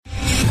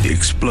the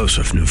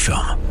explosive new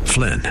film,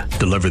 Flynn,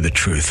 Deliver the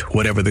Truth,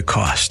 Whatever the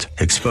Cost,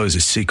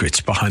 exposes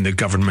secrets behind the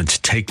government's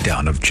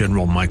takedown of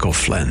General Michael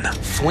Flynn.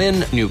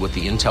 Flynn knew what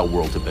the intel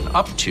world had been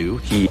up to.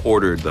 He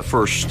ordered the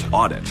first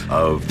audit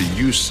of the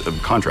use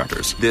of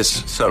contractors.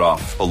 This set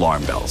off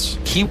alarm bells.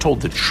 He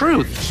told the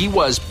truth. He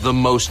was the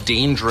most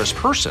dangerous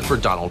person for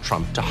Donald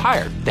Trump to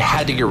hire. They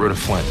had to get rid of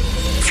Flynn.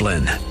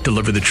 Flynn,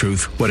 Deliver the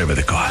Truth, Whatever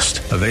the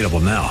Cost. Available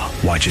now.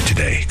 Watch it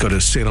today. Go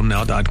to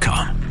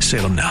salemnow.com.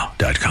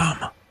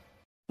 salemnow.com.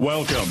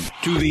 Welcome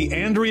to the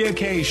Andrea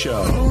Kaye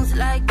Show. Smooth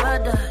like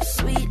butter,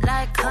 sweet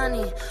like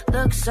honey.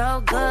 Looks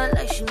so good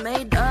like she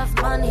made of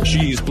money.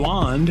 She's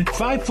blonde,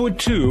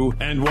 5'2",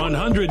 and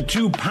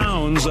 102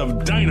 pounds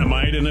of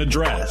dynamite in a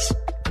dress.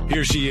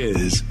 Here she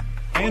is,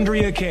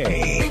 Andrea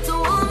Kaye. It's a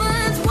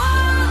woman's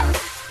world.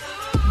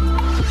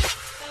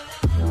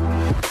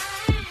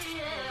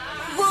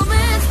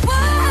 Woman's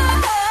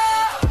world.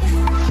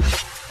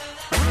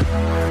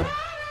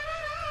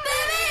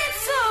 Baby,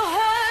 it's all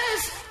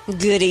hers.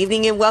 Good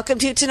evening and welcome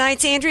to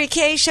tonight's Andrea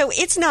Kaye Show.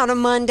 It's not a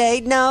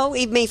Monday. No,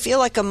 it may feel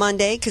like a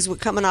Monday because we're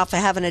coming off of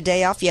having a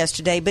day off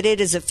yesterday, but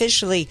it is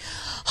officially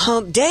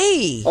Hump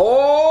Day.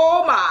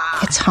 Oh, my.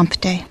 It's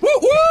Hump Day.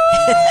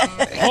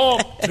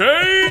 Hump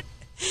Day!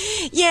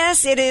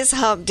 Yes, it is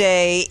Hump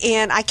Day,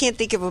 and I can't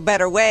think of a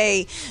better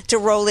way to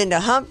roll into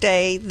Hump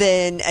Day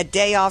than a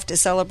day off to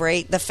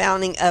celebrate the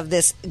founding of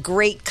this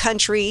great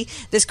country,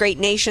 this great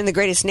nation, the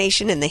greatest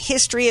nation in the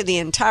history of the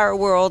entire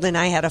world, and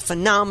I had a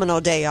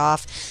phenomenal day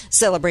off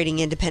celebrating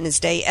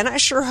Independence Day, and I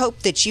sure hope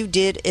that you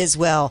did as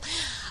well.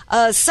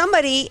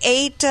 Somebody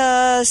ate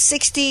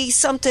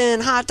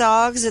 60-something hot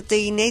dogs at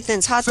the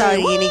Nathan's Hot Dog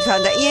Eating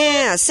Contest.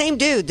 Yeah, same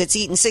dude that's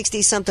eaten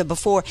 60-something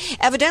before.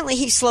 Evidently,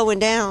 he's slowing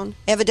down.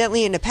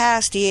 Evidently, in the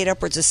past, he ate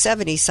upwards of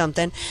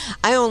 70-something.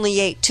 I only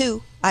ate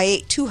 2. I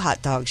ate 2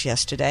 hot dogs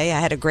yesterday. I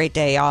had a great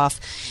day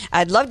off.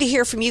 I'd love to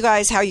hear from you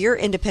guys how your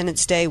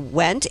Independence Day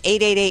went.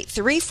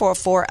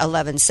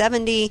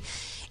 888-344-1170.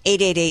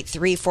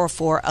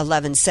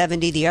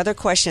 888-344-1170. The other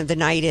question of the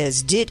night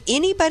is, did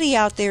anybody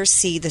out there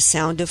see The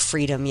Sound of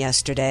Freedom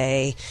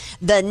yesterday?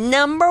 The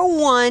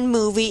 #1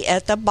 movie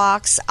at the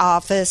box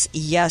office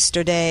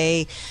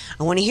yesterday.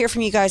 I want to hear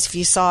from you guys if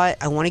you saw it.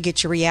 I want to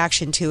get your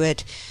reaction to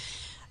it.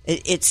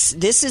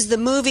 This is the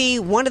movie,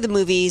 one of the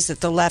movies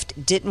that the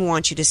left didn't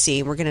want you to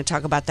see. We're going to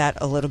talk about that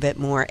a little bit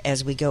more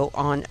as we go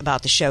on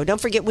about the show. Don't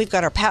forget, we've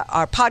got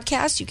our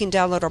podcast. You can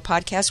download our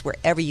podcast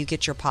wherever you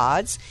get your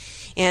pods.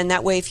 And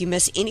that way, if you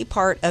miss any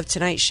part of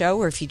tonight's show,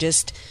 or if you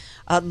just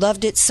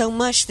loved it so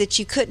much that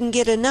you couldn't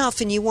get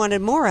enough and you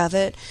wanted more of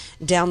it,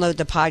 download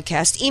the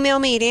podcast. Email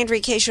me at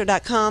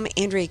AndreaKayeShow.com,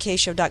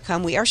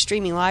 AndreaKayeShow.com. We are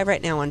streaming live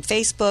right now on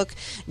Facebook.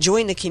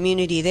 Join the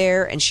community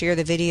there and share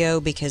the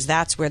video because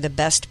that's where the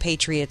best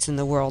patriots in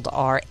the world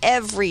are.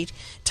 Every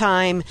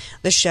time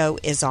the show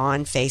is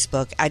on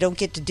Facebook. I don't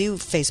get to do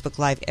Facebook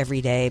Live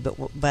every day,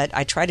 but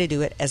I try to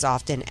do it as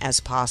often as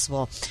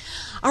possible.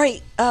 All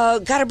right,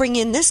 got to bring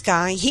in this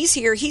guy. He's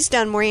here. He's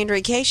done more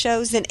Andrea Kaye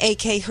shows than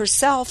AK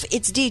herself.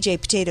 It's DJ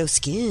Potato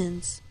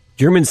Skins.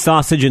 German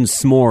sausage and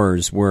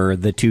s'mores were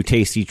the 2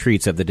 tasty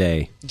treats of the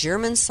day.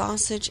 German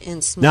sausage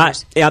and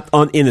s'mores. Not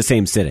in the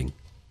same sitting.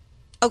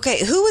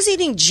 Okay, who was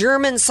eating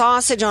German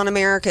sausage on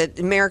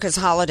America's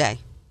holiday?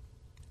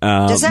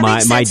 Does that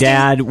make sense? My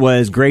dad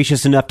was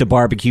gracious enough to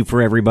barbecue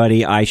for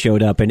everybody. I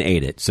showed up and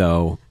ate it.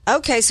 So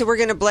okay, so we're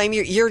going to blame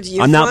you. You're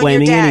I'm not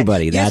blaming your dad.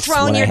 anybody. That's You're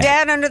throwing what your I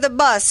dad under the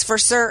bus for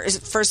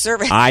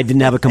serving. I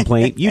didn't have a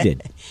complaint. You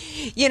did.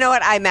 You know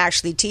what? I'm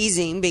actually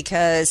teasing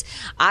because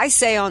I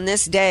say on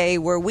this day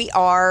where we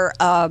are,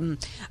 I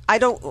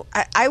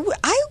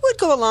would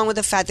go along with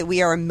the fact that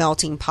we are a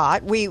melting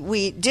pot.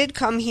 We did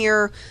come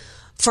here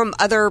from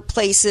other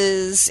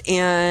places,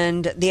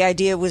 and the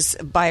idea was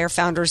by our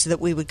founders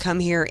that we would come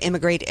here,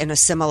 immigrate, and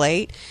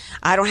assimilate.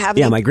 I don't have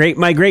any,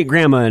 my great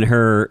grandma and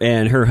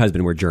her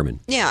husband were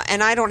German. Yeah,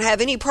 and I don't have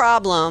any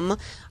problem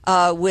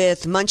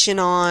with munching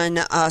on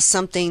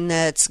something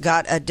that's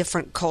got a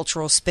different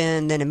cultural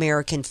spin than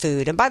American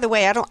food. And by the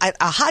way,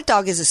 a hot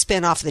dog is a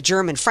spin off the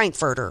German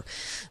Frankfurter.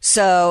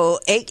 So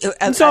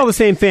it's all the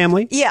same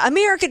family. Yeah,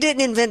 America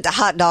didn't invent the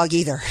hot dog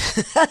either.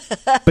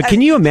 But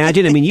can you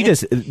imagine? I mean, you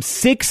just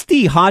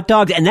 60 hot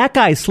dogs, and that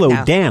guy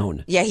slowed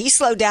down. Yeah, he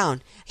slowed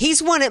down.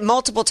 He's won it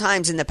multiple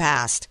times in the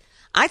past.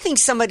 I think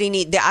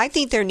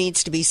there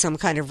needs to be some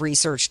kind of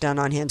research done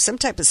on him, some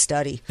type of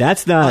study.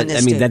 That's not.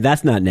 I mean,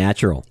 that's not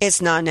natural.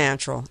 It's not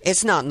natural.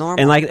 It's not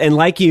normal. And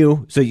like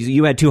you, so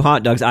you had 2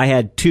 hot dogs. I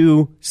had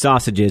 2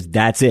 sausages.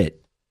 That's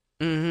it.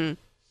 Mm-hmm.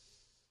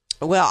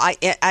 Well,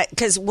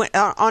 because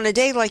on a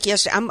day like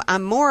yesterday,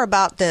 I'm more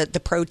about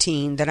the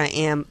protein than I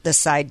am the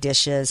side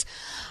dishes.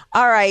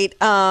 All right.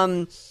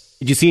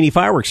 Did you see any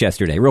fireworks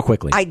yesterday, real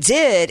quickly? I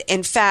did.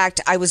 In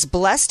fact, I was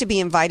blessed to be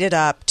invited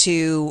up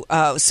to,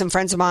 some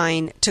friends of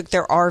mine took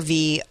their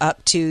RV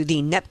up to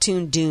the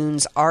Neptune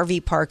Dunes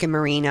RV Park and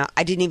Marina.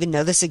 I didn't even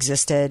know this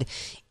existed.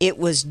 It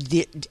was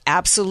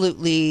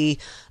absolutely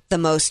the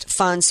most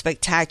fun,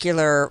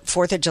 spectacular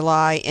 4th of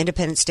July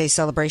Independence Day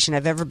celebration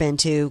I've ever been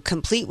to,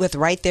 complete with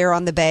right there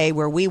on the bay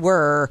where we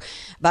were,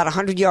 about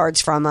 100 yards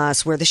from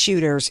us, where the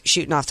shooters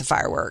shooting off the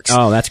fireworks.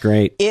 Oh, that's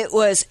great. It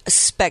was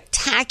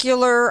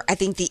spectacular. I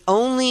think the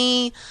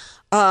only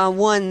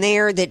one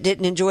there that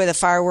didn't enjoy the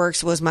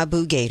fireworks was my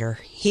boo Gator.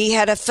 He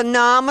had a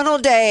phenomenal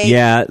day.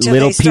 Yeah,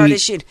 little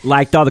Pete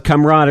liked all the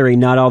camaraderie,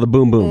 not all the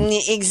boom boom.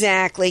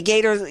 Exactly.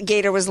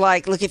 Gator was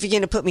like, look, if you're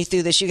going to put me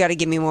through this, you got to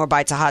give me more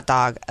bites of hot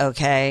dog,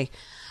 okay?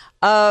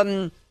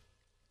 I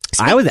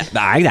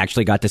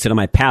actually got to sit on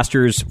my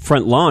pastor's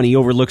front lawn. He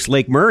overlooks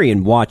Lake Murray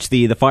and watch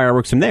the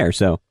fireworks from there.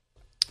 So,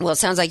 well, it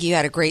sounds like you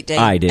had a great day.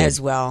 I did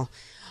as well.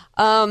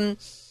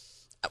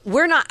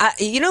 We're not,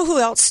 you know who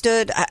else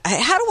stood?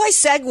 How do I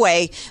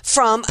segue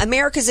from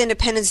America's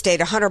Independence Day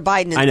to Hunter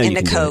Biden and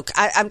the Coke?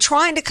 I'm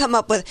trying to come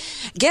up with,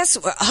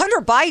 Hunter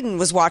Biden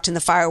was watching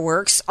the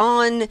fireworks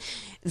on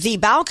the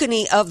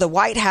balcony of the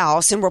White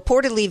House, and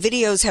reportedly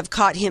videos have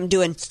caught him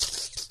doing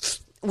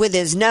with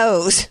his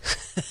nose.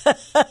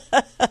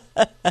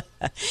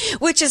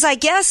 Which is, I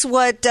guess,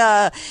 what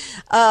what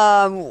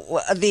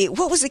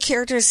was the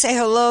character? Say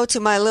hello to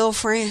my little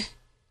friend.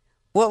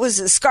 What was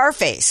it?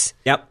 Scarface.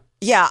 Yep.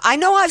 Yeah, I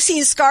know I've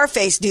seen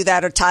Scarface do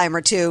that a time or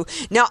two.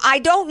 Now, I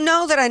don't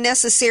know that I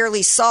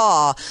necessarily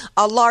saw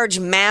a large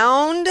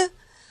mound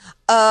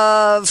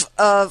of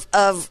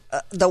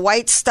the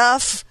white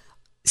stuff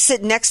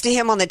sitting next to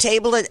him on the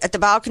table at the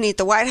balcony at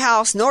the White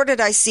House, nor did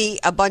I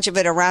see a bunch of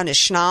it around his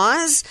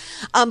schnoz.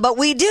 But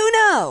we do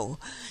know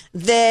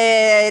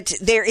that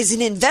there is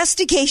an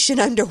investigation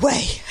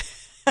underway.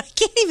 I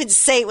can't even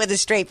say it with a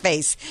straight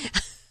face.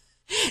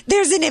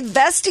 There's an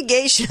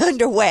investigation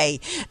underway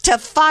to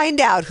find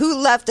out who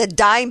left a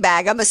dime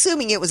bag. I'm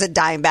assuming it was a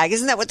dime bag.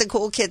 Isn't that what the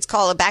cool kids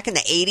call it back in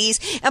the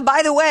 80s? And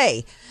by the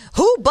way,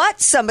 who but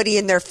somebody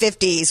in their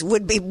 50s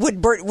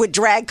would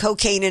drag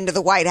cocaine into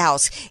the White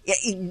House?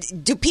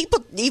 Do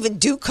people even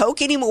do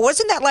coke anymore?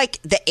 Wasn't that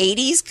like the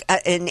 80s,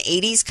 an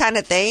 80s kind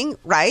of thing,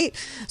 right?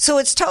 So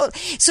it's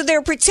so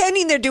they're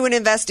pretending they're doing an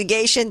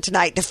investigation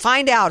tonight to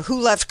find out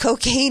who left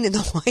cocaine in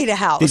the White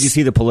House. Did you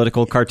see the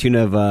political cartoon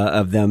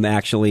of them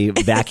actually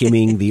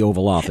vacuuming the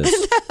Oval Office?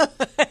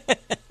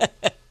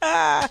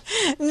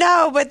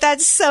 No, but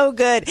that's so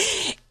good.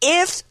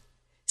 If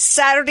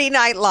Saturday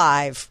Night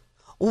Live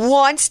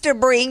wants to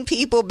bring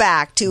people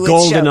back to its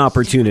golden show,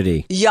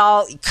 opportunity.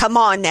 Y'all, come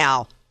on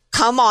now.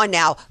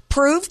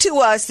 Prove to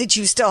us that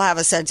you still have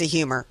a sense of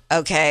humor,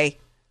 okay?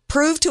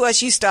 Prove to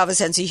us you still have a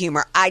sense of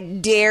humor. I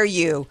dare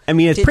you. I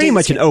mean, it's pretty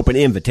much an open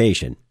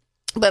invitation.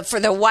 But for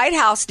the White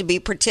House to be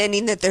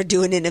pretending that they're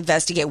doing an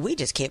investigation, we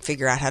just can't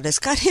figure out how this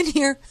got in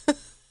here.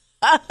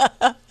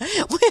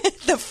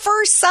 The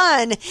first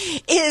son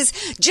is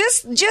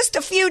just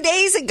a few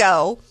days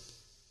ago.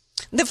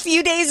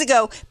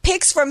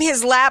 Pics from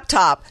his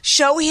laptop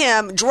show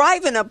him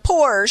driving a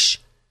Porsche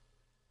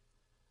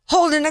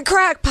holding a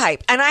crack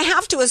pipe. And I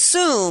have to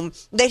assume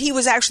that he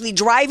was actually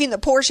driving the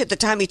Porsche at the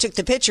time he took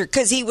the picture,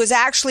 because he was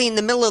actually in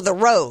the middle of the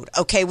road.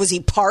 Okay, was he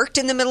parked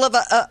in the middle of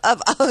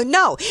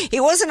no, he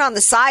wasn't on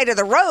the side of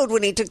the road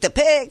when he took the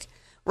pic,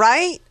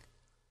 right?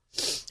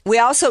 He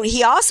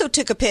also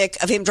took a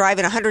pic of him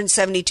driving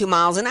 172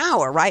 miles an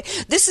hour, right?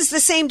 This is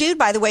the same dude,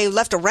 by the way, who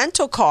left a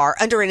rental car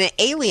under an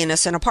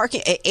alias in a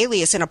parking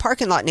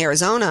lot in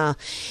Arizona,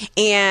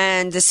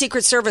 and the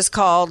Secret Service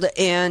called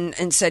in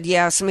and said,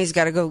 "Yeah, somebody's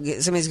got to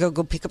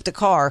go pick up the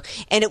car,"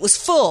 and it was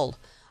full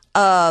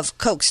of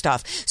coke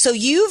stuff. So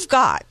you've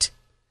got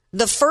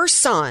the first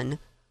son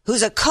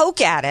who's a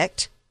coke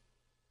addict,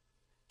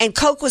 and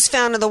coke was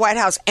found in the White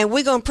House, and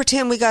we're going to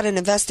pretend we got an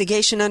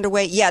investigation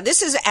underway. Yeah,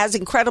 this is as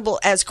credible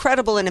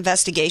an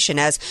investigation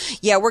as,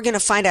 we're going to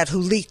find out who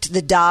leaked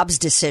the Dobbs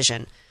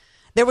decision.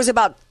 There was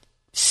about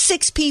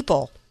 6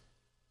 people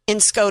in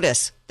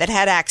SCOTUS that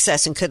had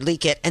access and could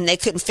leak it, and they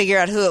couldn't figure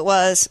out who it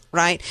was,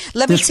 right?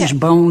 This was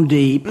bone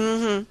deep,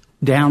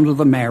 down to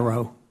the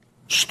marrow,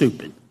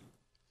 stupid.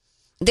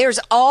 There's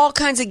all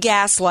kinds of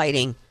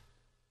gaslighting.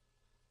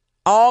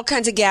 All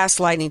kinds of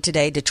gaslighting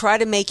today to try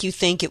to make you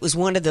think it was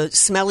one of the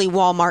smelly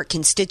Walmart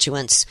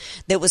constituents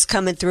that was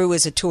coming through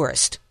as a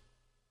tourist.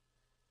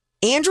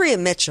 Andrea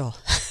Mitchell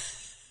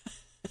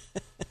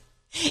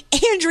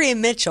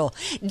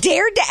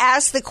dared to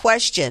ask the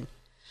question,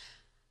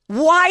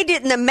 why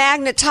didn't the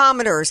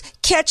magnetometers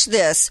catch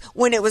this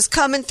when it was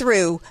coming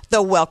through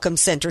the Welcome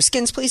Center?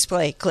 Skins, please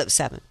play clip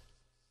 7.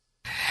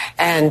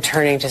 And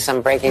turning to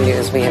some breaking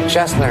news, we have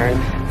just learned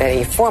that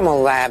a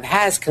formal lab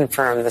has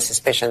confirmed the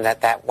suspicion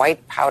that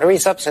white powdery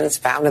substance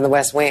found in the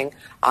West Wing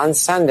on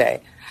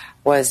Sunday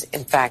was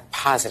in fact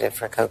positive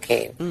for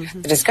cocaine.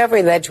 The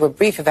discovery led to a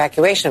brief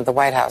evacuation of the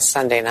White House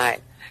Sunday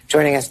night.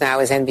 Joining us now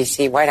is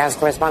NBC White House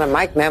correspondent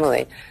Mike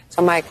Memoli.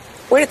 So Mike,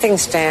 where do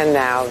things stand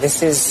now?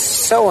 This is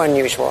so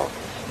unusual.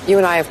 You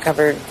and I have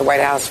covered the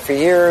White House for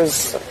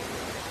years.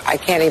 I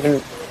can't even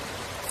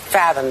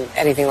fathom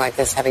anything like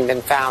this having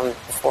been found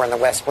before in the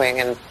West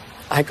Wing, and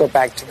I go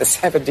back to the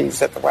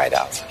 70s at the White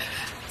House.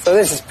 So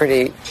this is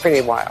pretty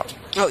wild.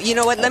 Oh, you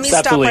know what? Let me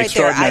stop right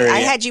there. I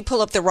had you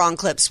pull up the wrong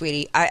clip,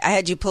 sweetie. I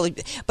had you pull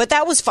it, but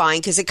that was fine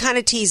because it kind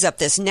of tees up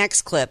this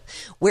next clip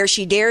where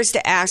she dares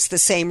to ask the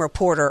same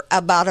reporter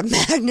about a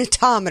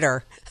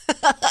magnetometer.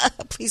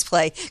 Please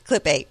play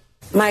clip 8.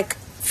 Mike,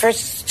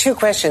 first 2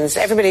 questions.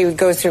 Everybody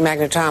goes through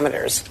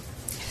magnetometers.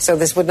 So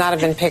this would not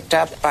have been picked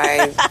up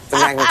by the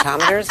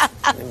magnetometers,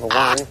 number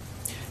one.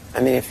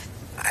 I mean,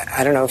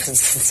 I don't know if it's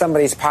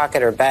somebody's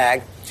pocket or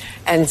bag.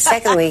 And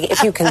secondly,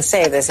 if you can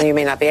say this, and you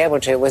may not be able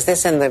to, was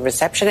this in the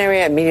reception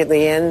area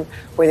immediately in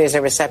where there's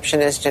a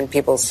receptionist and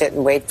people sit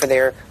and wait for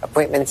their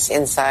appointments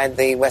inside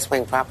the West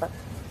Wing proper?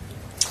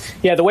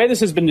 Yeah, the way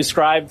this has been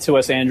described to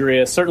us,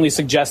 Andrea, certainly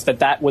suggests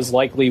that was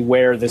likely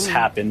where this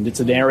happened. It's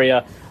an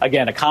area,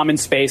 again, a common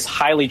space,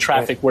 highly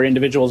trafficked, where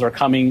individuals are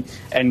coming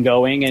and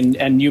going.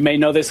 And you may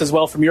know this as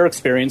well from your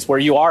experience, where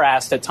you are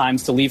asked at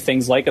times to leave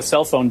things like a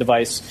cell phone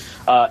device,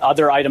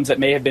 other items that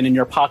may have been in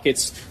your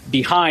pockets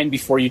behind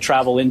before you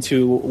travel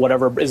into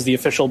whatever is the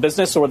official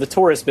business or the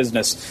tourist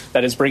business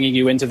that is bringing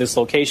you into this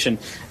location.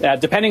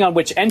 Depending on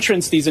which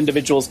entrance these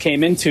individuals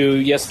came into,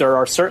 yes, there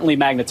are certainly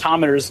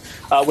magnetometers,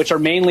 which are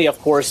mainly, of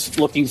course,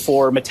 looking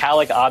for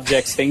metallic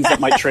objects, things that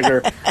might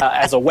trigger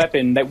as a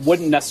weapon that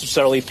wouldn't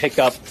necessarily pick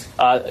up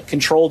a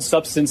controlled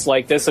substance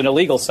like this, an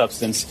illegal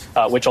substance,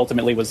 which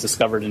ultimately was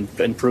discovered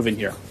and proven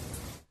here.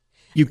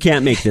 You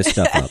can't make this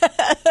stuff up.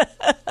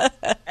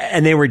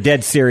 And they were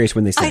dead serious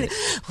when they said it.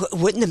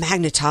 Wouldn't the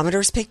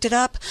magnetometers picked it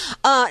up?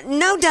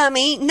 No,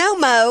 dummy. No,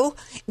 Mo.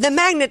 The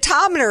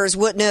magnetometers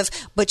wouldn't have.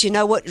 But you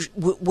know what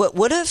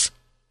would have?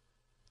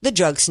 The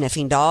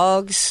drug-sniffing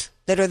dogs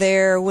that are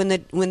there when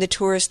the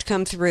tourists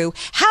come through.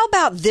 How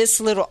about this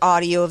little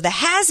audio of the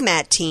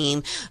hazmat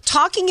team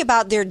talking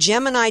about their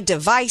Gemini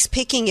device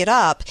picking it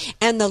up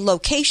and the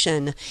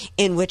location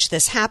in which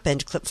this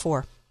happened? Clip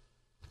 4.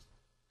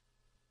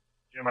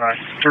 Gemini.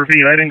 To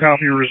repeat, I didn't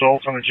copy your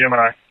results on the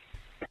Gemini.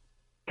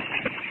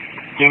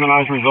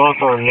 Gemini's results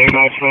are new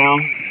match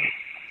found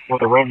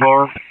with a red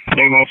bar.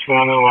 New match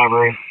found in the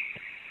library.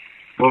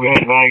 We'll go ahead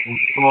and back.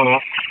 Come on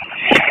up.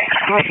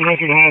 Correct the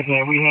record has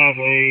that we have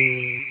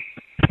a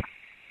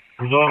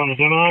result on the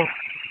Gemini.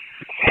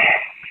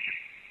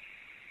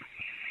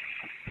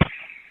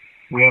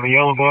 We have a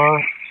yellow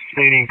bar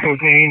stating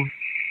cocaine,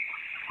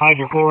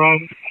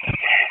 hydrochloride.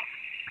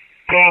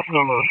 Pass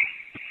number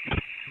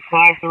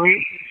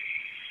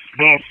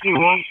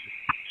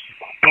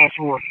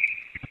 53-21-4.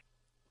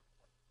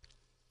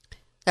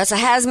 That's a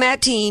hazmat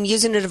team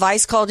using a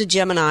device called a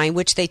Gemini,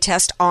 which they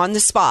test on the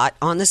spot,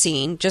 on the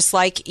scene. Just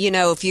like, you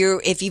know,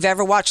 if you've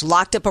ever watched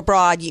Locked Up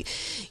Abroad,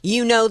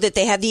 you know that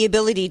they have the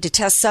ability to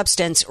test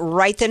substance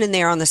right then and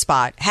there on the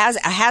spot. A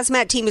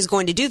hazmat team is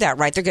going to do that,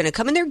 right? They're going to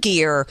come in their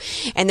gear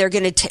and they're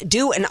going to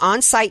do an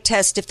on-site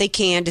test if they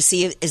can to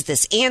see, is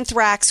this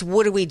anthrax?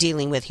 What are we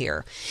dealing with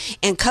here?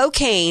 And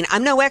cocaine,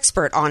 I'm no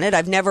expert on it.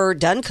 I've never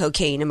done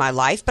cocaine in my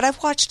life, but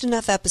I've watched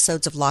enough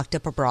episodes of Locked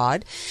Up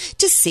Abroad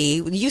to see.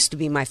 It used to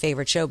be my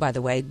favorite show, by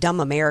the way, dumb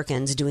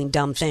Americans doing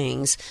dumb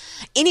things.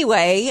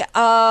 Anyway,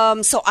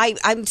 so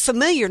I'm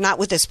familiar not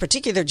with this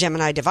particular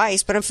Gemini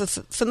device, but I'm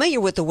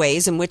familiar with the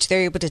ways in which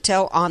they're able to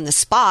tell on the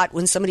spot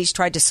when somebody's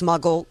tried to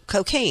smuggle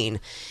cocaine.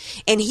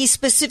 And he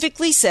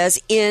specifically says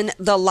in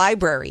the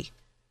library.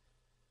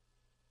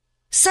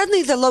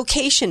 Suddenly the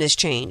location has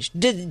changed.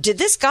 Did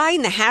this guy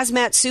in the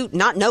hazmat suit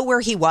not know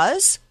where he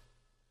was?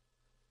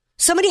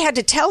 Somebody had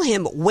to tell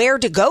him where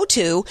to go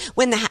to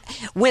when the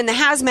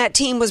hazmat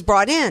team was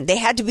brought in. They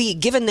had to be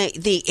given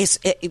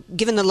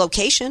given the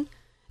location.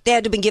 They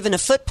had to be given a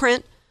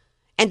footprint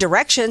and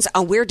directions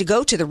on where to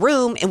go to the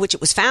room in which it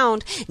was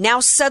found.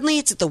 Now suddenly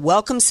it's at the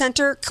welcome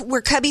center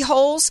where cubby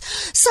holes.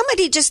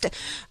 Somebody just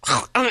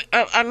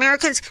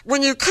Americans,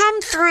 when you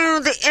come through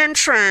the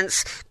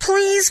entrance,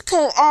 please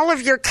pull all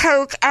of your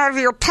coke out of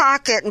your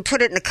pocket and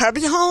put it in a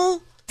cubby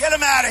hole. Get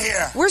him out of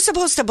here. We're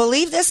supposed to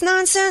believe this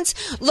nonsense?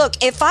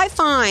 Look, if I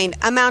find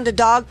a mound of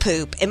dog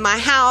poop in my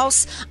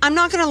house, I'm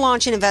not going to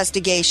launch an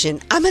investigation.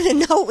 I'm going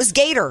to know it was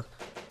Gator.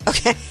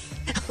 Okay?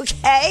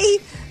 Okay?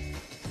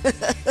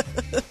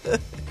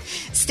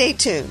 Stay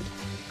tuned.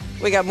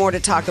 We got more to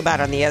talk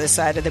about on the other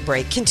side of the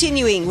break.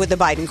 Continuing with the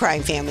Biden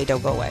crime family.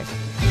 Don't go away.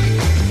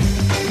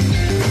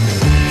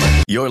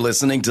 You're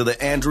listening to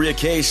The Andrea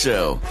Kaye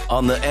Show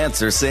on The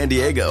Answer San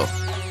Diego.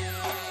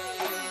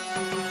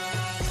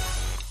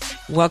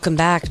 Welcome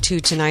back to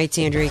tonight's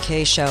Andrea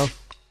Kaye Show.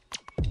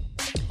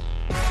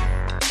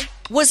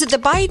 Was it the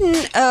Biden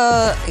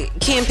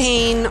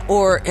campaign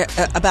or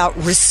about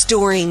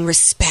restoring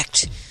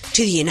respect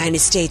to the United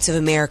States of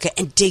America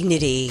and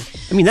dignity?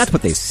 I mean, that's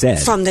what they said.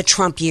 From the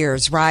Trump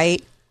years,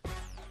 right?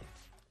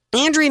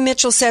 Andrea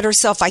Mitchell said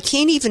herself, I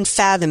can't even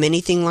fathom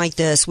anything like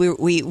this.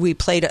 We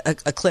played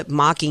a clip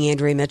mocking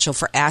Andrea Mitchell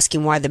for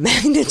asking why the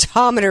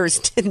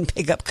magnetometers didn't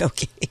pick up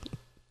cocaine.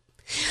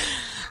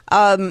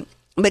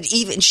 But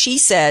even she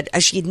said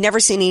she'd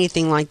never seen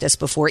anything like this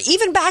before,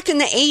 even back in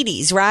the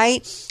 80s,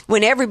 right?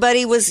 When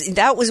everybody wasn't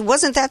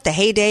that the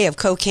heyday of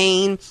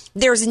cocaine?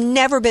 There's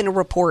never been a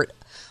report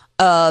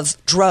of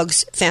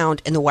drugs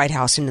found in the White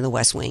House and in the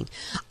West Wing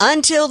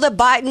until the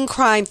Biden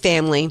crime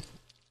family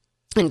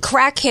And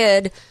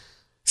crackhead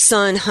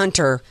son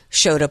Hunter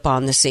showed up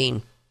on the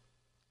scene.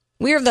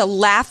 We are the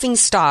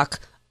laughingstock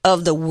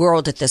of the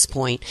world at this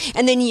point.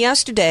 And then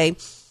yesterday,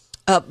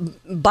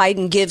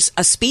 Biden gives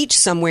a speech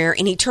somewhere,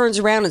 and he turns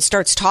around and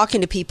starts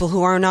talking to people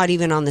who are not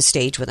even on the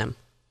stage with him.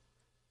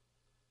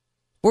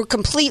 We're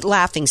complete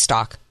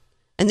laughingstock.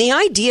 And the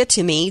idea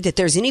to me that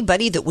there's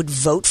anybody that would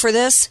vote for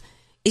this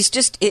is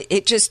just,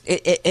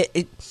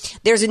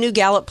 there's a new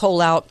Gallup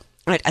poll out,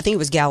 I think it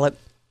was Gallup,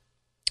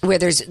 where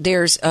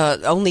there's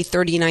only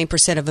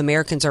 39% of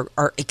Americans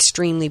are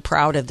extremely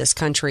proud of this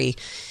country.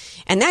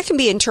 And that can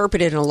be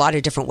interpreted in a lot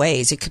of different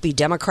ways. It could be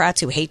Democrats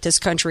who hate this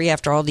country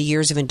after all the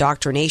years of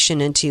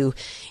indoctrination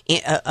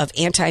of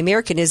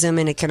anti-Americanism.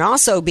 And it can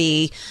also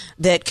be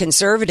that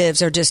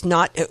conservatives are just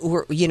not,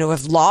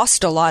 have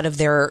lost a lot of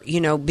their,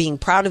 being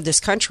proud of this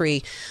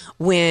country.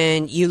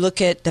 When you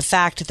look at the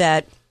fact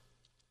that,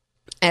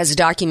 as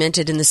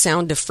documented in The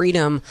Sound of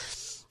Freedom,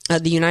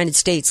 the United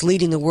States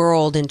leading the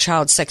world in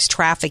child sex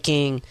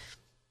trafficking,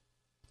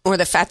 or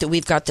the fact that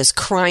we've got this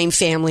crime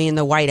family in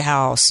the White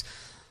House,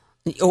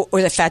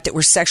 or the fact that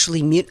we're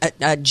sexually,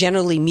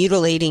 generally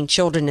mutilating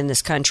children in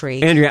this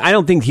country. Andrea, I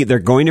don't think they're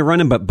going to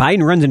run him, but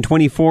Biden runs in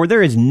 24.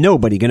 There is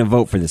nobody going to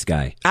vote for this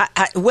guy.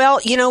 Well,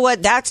 you know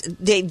what?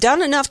 They've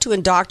done enough to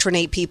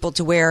indoctrinate people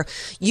to where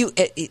you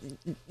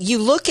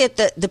look at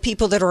the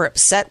people that are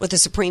upset with the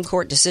Supreme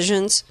Court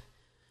decisions.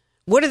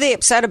 What are they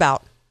upset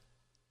about?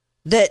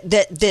 That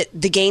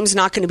the game's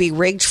not going to be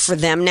rigged for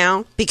them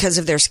now because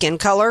of their skin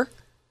color?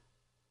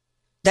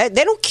 They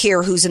don't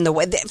care who's in the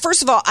way.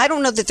 First of all, I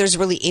don't know that there's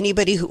really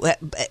anybody who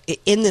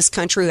in this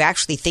country who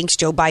actually thinks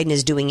Joe Biden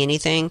is doing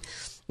anything.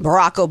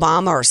 Barack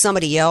Obama or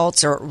somebody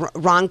else, or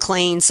Ron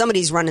Klain,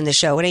 somebody's running the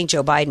show. It ain't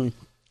Joe Biden.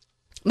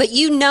 But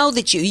you know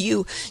that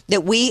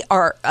that we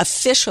are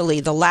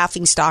officially the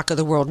laughingstock of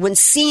the world. When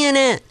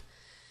CNN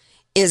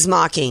is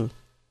mocking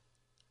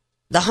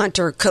the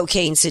Hunter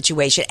cocaine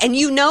situation. And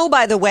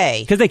by the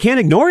way... Because they can't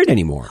ignore it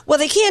anymore. Well,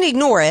 they can't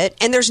ignore it,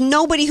 and there's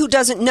nobody who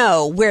doesn't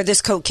know where this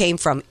coke came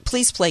from.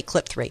 Please play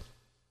clip 3.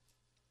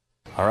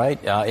 All right.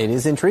 It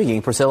is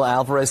intriguing. Priscilla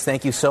Alvarez,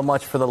 thank you so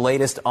much for the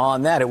latest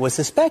on that. It was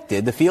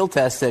suspected. The field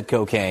test said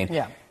cocaine.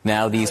 Yeah.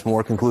 Now these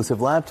more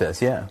conclusive lab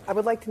tests, yeah. I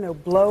would like to know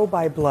blow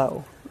by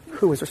blow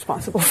who was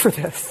responsible for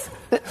this.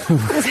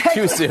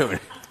 Too soon.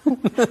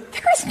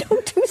 There's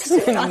no too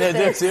soon on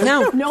this.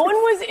 No one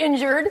was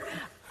injured.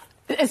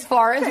 As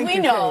far as we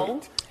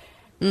know,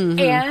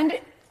 and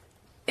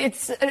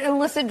it's an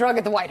illicit drug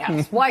at the White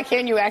House. Why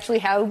can't you actually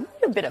have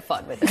a bit of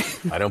fun with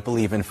it? I don't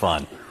believe in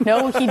fun.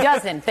 No, he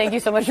doesn't. Thank you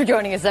so much for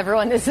joining us,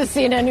 everyone. This is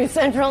CNN News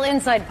Central.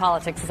 Inside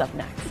Politics is up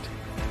next.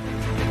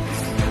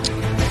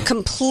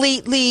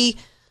 Completely...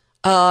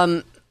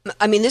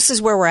 this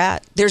is where we're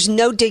at. There's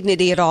no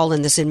dignity at all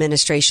in this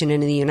administration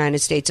and in the United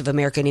States of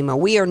America anymore.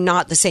 We are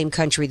not the same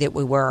country that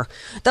we were.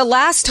 The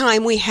last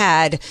time we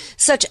had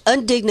such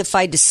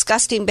undignified,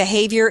 disgusting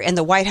behavior in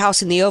the White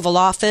House and the Oval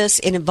Office,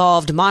 it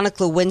involved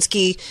Monica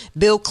Lewinsky,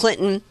 Bill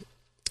Clinton,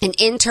 an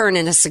intern,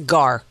 and a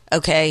cigar.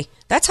 Okay?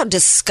 That's how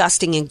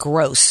disgusting and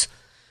gross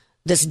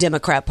this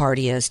Democrat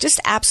Party is.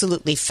 Just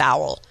absolutely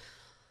foul.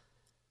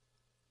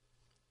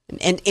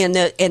 And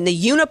the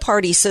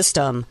uniparty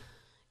system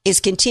is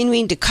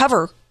continuing to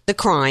cover the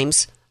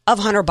crimes of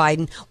Hunter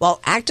Biden while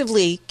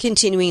actively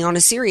continuing on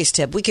a serious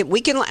tip. We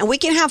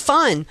can have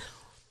fun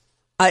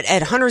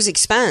at Hunter's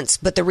expense,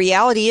 but the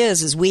reality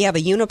is we have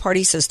a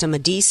uniparty system, a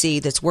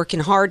DC, that's working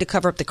hard to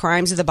cover up the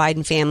crimes of the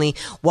Biden family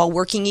while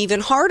working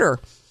even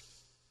harder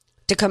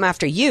to come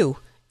after you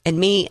and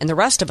me and the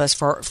rest of us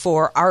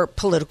for our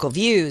political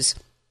views.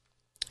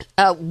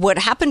 What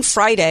happened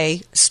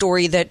Friday,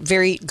 story that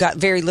got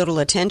very little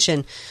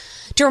attention.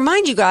 To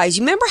remind you guys,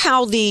 you remember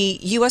how the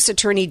U.S.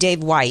 Attorney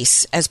Dave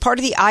Weiss, as part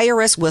of the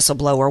IRS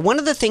whistleblower, one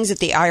of the things that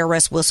the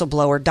IRS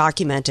whistleblower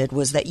documented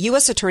was that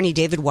U.S. Attorney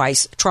David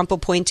Weiss, Trump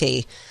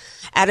appointee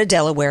out of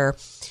Delaware,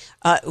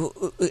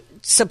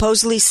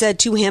 supposedly said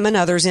to him and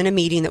others in a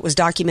meeting that was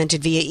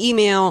documented via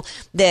email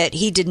that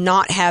he did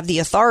not have the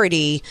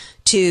authority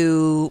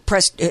to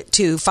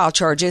file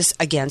charges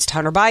against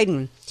Hunter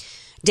Biden.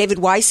 David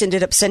Weiss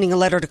ended up sending a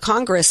letter to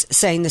Congress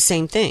saying the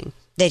same thing,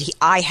 that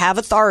I have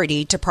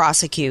authority to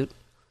prosecute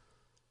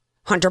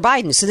Hunter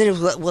Biden. So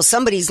then,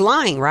 somebody's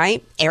lying,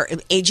 right?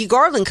 A.G.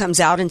 Garland comes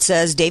out and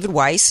says David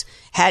Weiss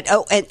had,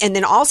 and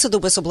then also the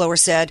whistleblower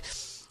said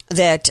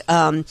that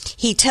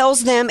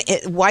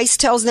Weiss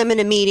tells them in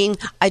a meeting,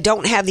 I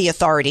don't have the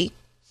authority,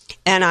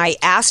 and I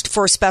asked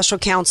for special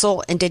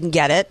counsel and didn't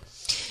get it.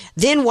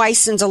 Then Weiss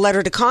sends a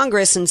letter to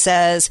Congress and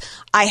says,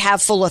 I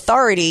have full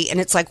authority. And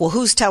it's like, well,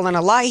 who's telling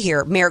a lie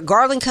here? Merrick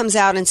Garland comes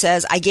out and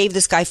says, I gave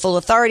this guy full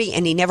authority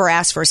and he never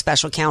asked for a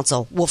special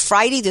counsel. Well,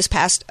 this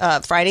past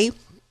Friday,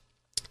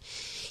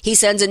 he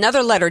sends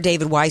another letter,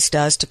 David Weiss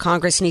does, to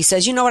Congress, and he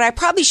says, you know what, I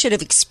probably should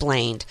have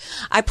explained.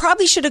 I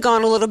probably should have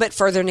gone a little bit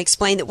further and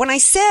explained that when I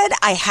said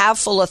I have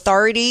full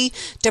authority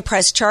to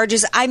press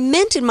charges, I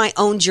meant in my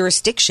own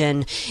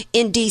jurisdiction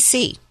in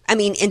D.C.,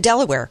 in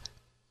Delaware.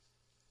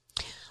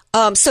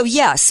 So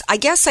yes, I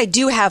guess I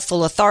do have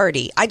full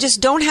authority. I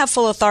just don't have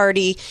full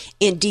authority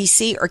in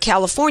D.C. or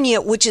California,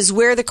 which is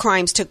where the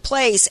crimes took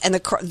place, and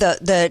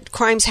the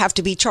crimes have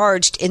to be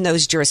charged in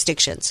those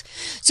jurisdictions.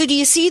 So do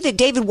you see that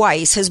David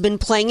Weiss has been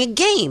playing a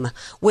game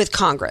with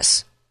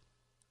Congress?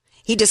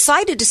 He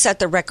decided to set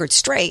the record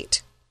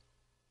straight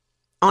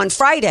on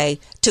Friday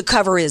to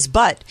cover his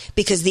butt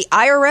because the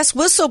IRS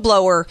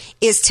whistleblower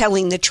is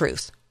telling the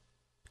truth.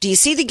 Do you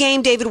see the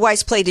game David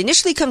Weiss played?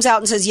 Initially comes out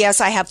and says,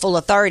 yes, I have full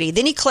authority.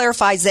 Then he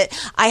clarifies that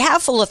I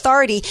have full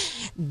authority,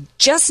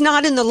 just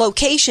not in the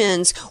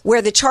locations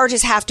where the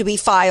charges have to be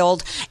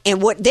filed.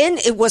 And what then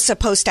it was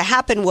supposed to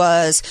happen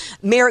was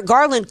Merrick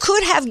Garland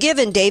could have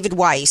given David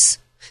Weiss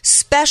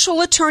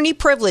special attorney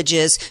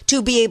privileges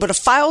to be able to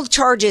file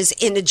charges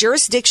in a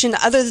jurisdiction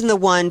other than the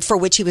one for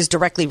which he was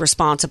directly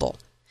responsible.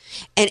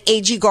 And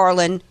A.G.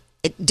 Garland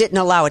didn't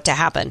allow it to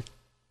happen.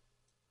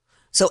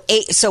 So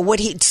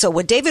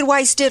what David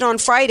Weiss did on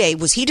Friday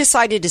was he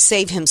decided to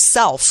save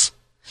himself,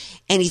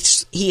 and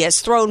he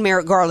has thrown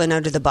Merrick Garland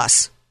under the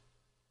bus.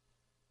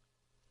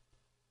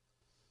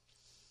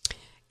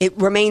 It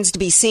remains to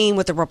be seen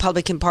what the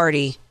Republican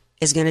Party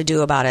is going to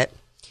do about it.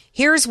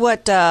 Here's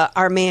what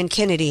our man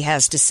Kennedy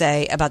has to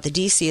say about the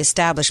D.C.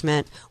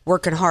 establishment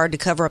working hard to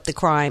cover up the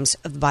crimes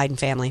of the Biden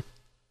family.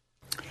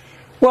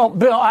 Well,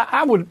 Bill,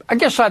 I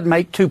guess I'd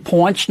make 2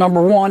 points.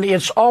 Number one,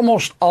 it's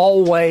almost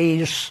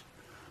always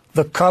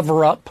the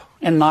cover-up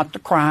and not the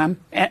crime.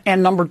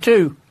 And number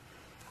two,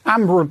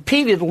 I'm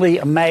repeatedly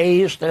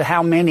amazed at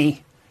how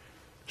many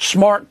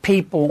smart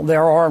people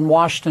there are in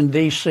Washington,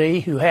 D.C.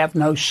 who have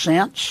no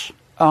sense.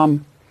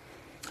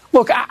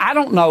 Look, I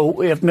don't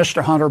know if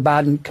Mr. Hunter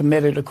Biden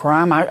committed a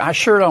crime. I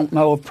sure don't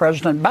know if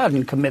President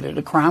Biden committed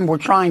a crime. We're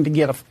trying to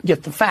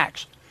get the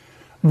facts.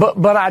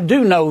 But I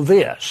do know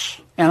this,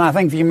 and I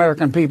think the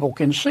American people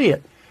can see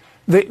it.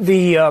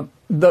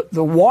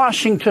 The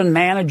Washington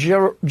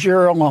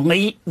managerial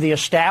elite, the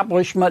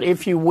establishment,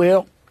 if you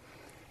will,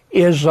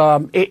 is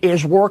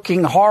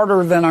working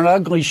harder than an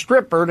ugly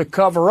stripper to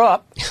cover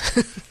up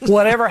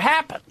whatever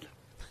happened.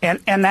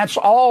 And that's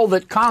all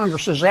that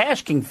Congress is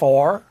asking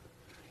for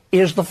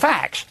is the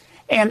facts.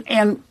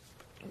 And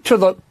to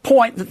the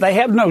point that they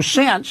have no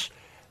sense,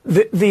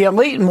 the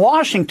elite in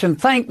Washington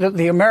think that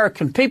the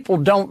American people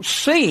don't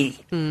see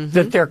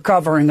that they're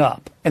covering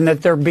up and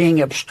that they're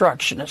being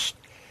obstructionists.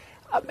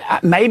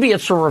 Maybe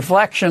it's a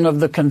reflection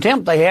of the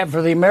contempt they have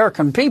for the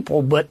American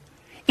people, but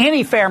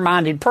any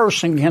fair-minded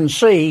person can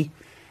see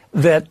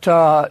that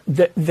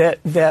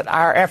that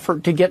our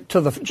effort to get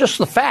to just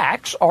the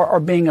facts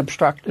are being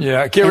obstructed.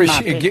 Yeah, Gary,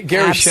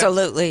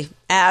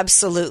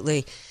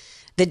 absolutely.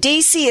 The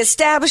D.C.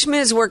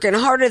 establishment is working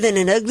harder than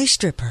an ugly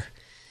stripper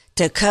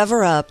to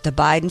cover up the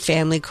Biden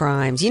family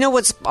crimes. You know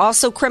what's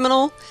also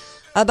criminal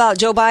about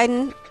Joe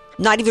Biden?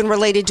 Not even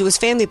related to his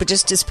family, but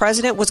just as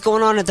president, what's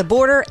going on at the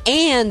border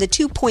and the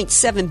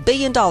 $2.7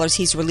 billion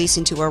he's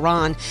releasing to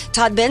Iran.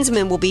 Todd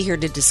Bensman will be here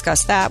to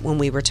discuss that when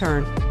we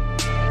return.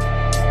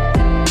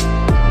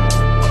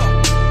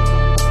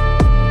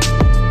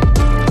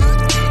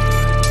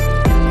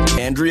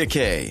 Andrea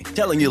Kaye,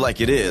 telling you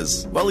like it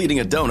is, while eating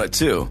a donut,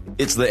 too.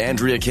 It's the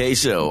Andrea Kaye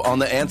Show on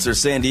The Answer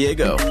San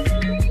Diego.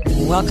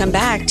 Welcome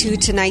back to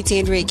tonight's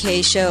Andrea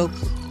Kaye Show.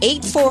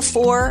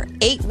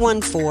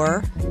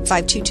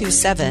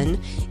 844-814-5227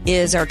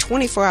 is our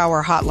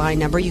 24-hour hotline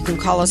number. You can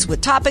call us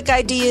with topic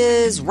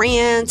ideas,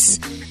 rants.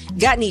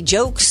 Got any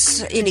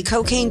jokes, any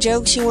cocaine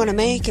jokes you want to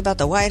make about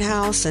the White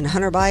House and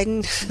Hunter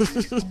Biden?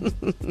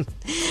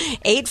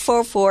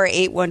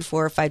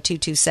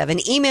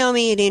 844-814-5227. Email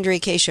me at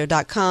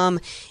AndreaKayeShow.com,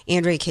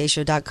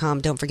 AndreaKayeShow.com.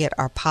 Don't forget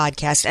our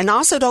podcast. And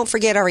also don't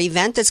forget our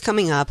event that's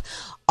coming up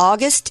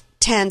August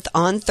 10th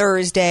on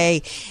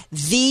Thursday,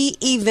 the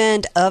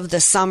event of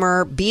the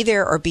summer. Be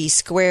there or be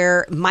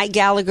square. Mike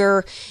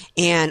Gallagher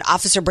and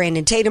Officer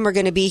Brandon Tatum are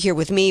going to be here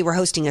with me. We're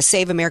hosting a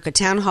Save America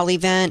Town Hall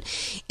event.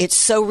 It's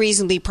so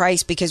reasonably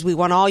priced because we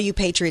want all you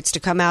patriots to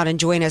come out and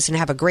join us and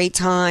have a great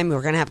time.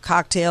 We're going to have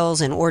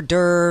cocktails and hors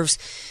d'oeuvres.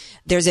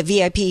 There's a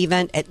VIP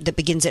event that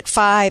begins at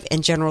 5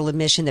 and general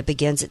admission that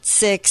begins at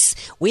 6.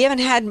 We haven't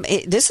had,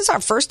 this is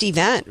our first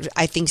event,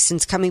 I think,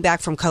 since coming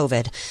back from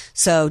COVID.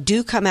 So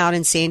do come out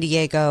in San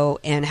Diego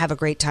and have a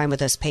great time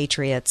with us,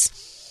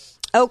 patriots.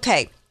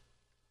 Okay.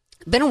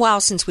 Been a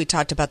while since we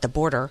talked about the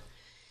border.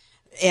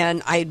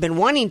 And I had been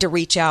wanting to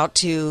reach out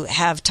to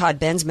have Todd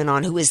Bensman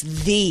on, who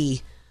is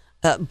the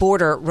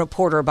border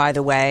reporter, by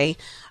the way.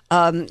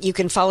 You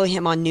can follow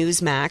him on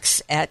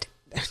Newsmax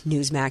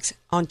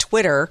on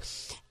Twitter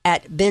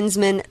at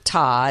Bensman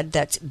Todd.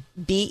 That's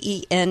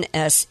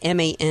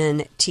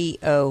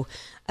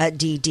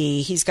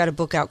BENSMANTODD. He's got a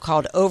book out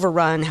called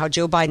Overrun, How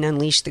Joe Biden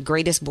Unleashed the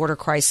Greatest Border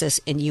Crisis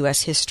in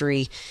U.S.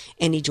 History.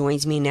 And he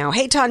joins me now.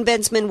 Hey, Todd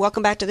Bensman,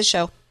 welcome back to the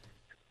show.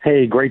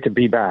 Hey, great to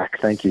be back.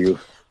 Thank you.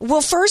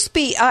 Well, first,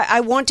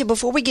 I want to,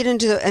 before we get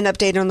into an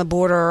update on the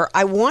border,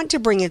 I want to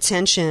bring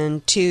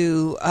attention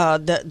to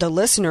the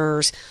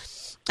listeners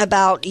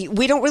about,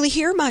 we don't really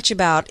hear much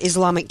about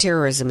Islamic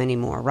terrorism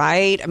anymore,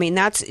 right? I mean,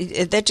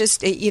 that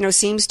just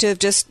seems to have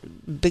just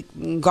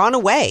gone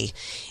away,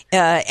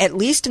 at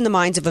least in the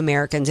minds of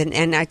Americans.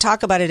 And I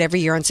talk about it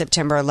every year on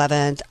September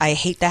 11th. I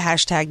hate the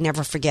hashtag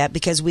never forget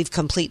because we've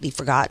completely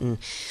forgotten.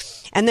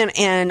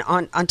 And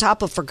on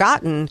top of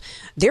forgotten,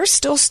 there's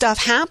still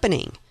stuff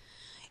happening,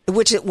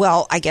 which,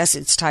 well, I guess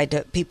it's tied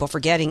to people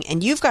forgetting.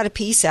 And you've got a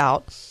piece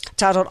out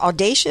titled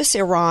Audacious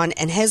Iran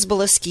and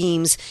Hezbollah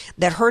Schemes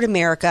That Hurt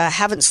America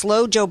Haven't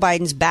Slowed Joe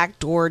Biden's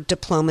Backdoor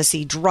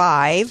Diplomacy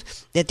Drive,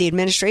 that the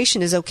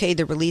administration has okayed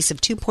the release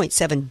of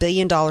 $2.7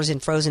 billion in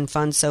frozen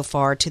funds so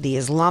far to the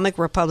Islamic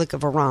Republic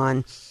of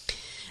Iran,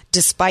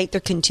 despite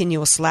their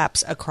continual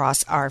slaps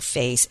across our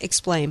face.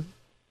 Explain.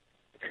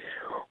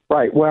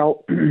 Right.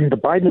 Well, the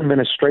Biden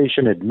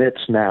administration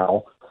admits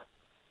now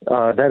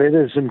that it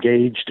is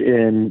engaged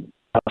in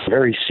a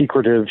very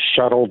secretive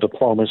shuttle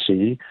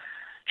diplomacy,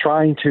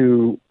 trying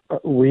to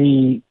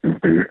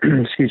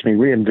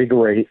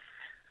reinvigorate,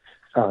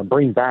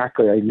 bring back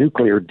a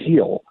nuclear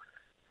deal,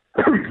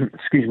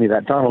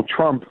 that Donald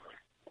Trump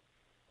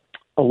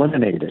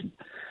eliminated.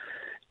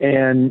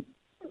 And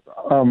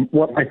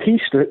what my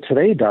piece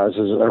today does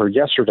or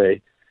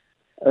yesterday,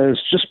 is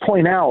just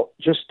point out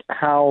just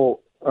how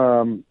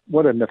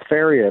what a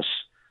nefarious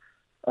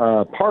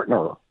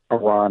partner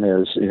Iran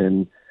is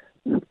in,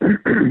 as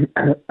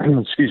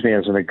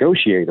a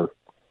negotiator,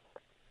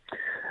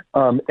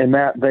 and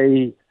that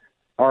they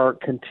are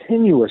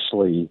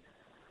continuously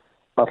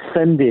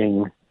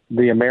offending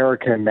the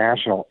American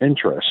national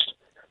interest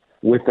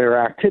with their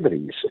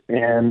activities.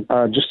 And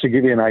just to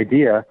give you an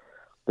idea,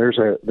 there's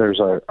a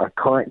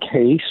current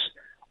case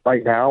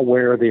right now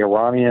where the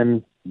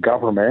Iranian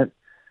government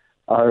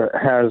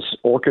has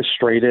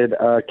orchestrated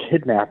a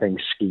kidnapping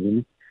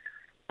scheme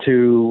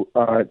to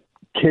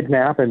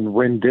kidnap and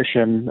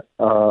rendition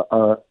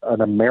an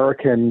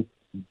American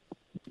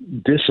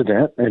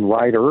dissident and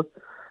writer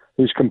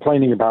who's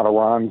complaining about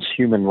Iran's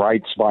human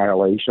rights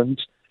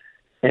violations.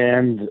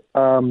 And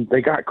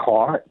they got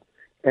caught.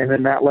 And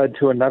then that led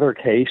to another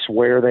case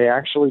where they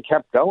actually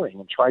kept going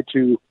and tried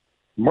to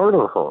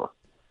murder her.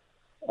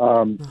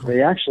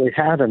 They actually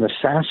had an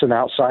assassin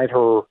outside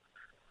her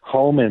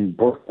home in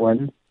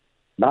Brooklyn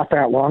not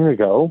that long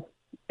ago,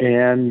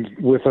 and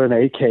with an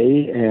AK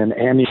and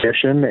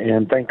ammunition,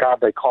 and thank God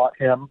they caught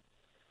him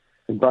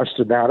and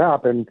busted that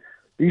up. And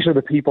these are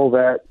the people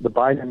that the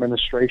Biden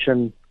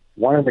administration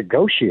want to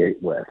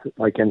negotiate with,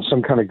 like in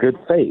some kind of good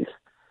faith.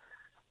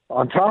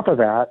 On top of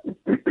that,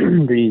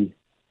 the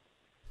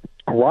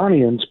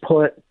Iranians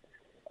put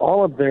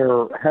all of their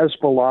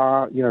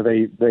Hezbollah,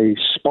 they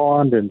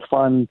spawned and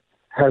fund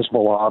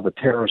Hezbollah, the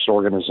terrorist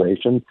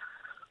organization,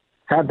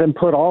 had them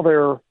put all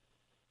their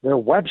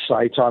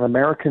websites on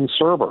American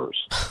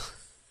servers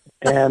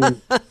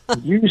and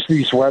use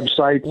these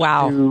websites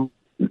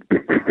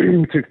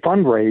to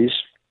fundraise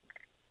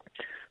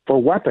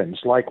for weapons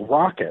like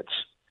rockets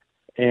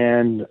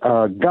and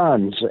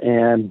guns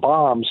and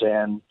bombs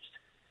and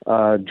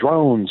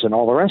drones and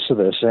all the rest of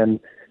this. And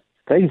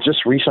they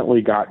just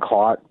recently got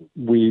caught.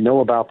 We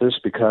know about this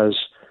because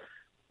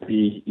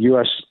the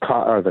U.S.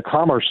 the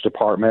Commerce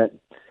Department,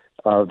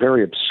 a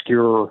very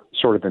obscure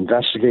sort of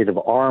investigative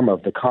arm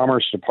of the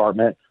Commerce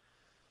Department,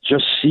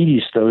 just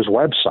seized those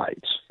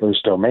websites, those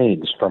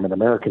domains from an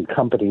American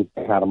company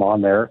that had them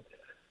on there.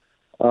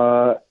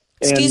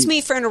 Excuse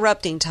me for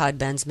interrupting, Todd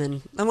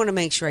Bensman. I want to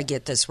make sure I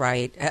get this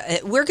right.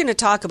 We're going to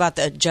talk about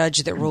the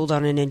judge that ruled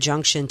on an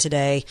injunction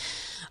today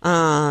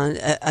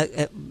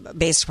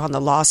based upon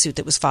the lawsuit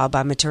that was filed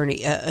by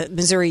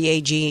Missouri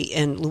AG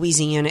and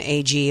Louisiana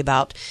AG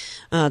about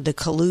the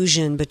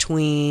collusion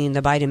between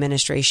the Biden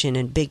administration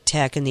and big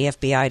tech and the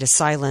FBI to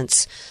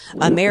silence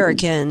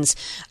Americans.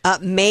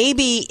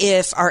 Maybe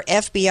if our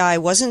FBI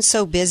wasn't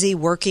so busy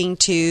working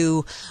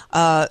to,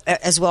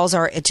 as well as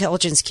our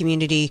intelligence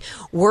community,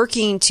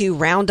 working to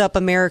round up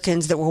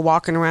Americans that were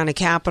walking around a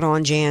Capitol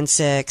on Jan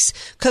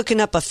 6, cooking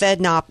up a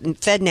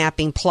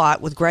fednapping plot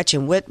with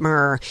Gretchen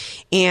Whitmer,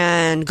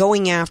 and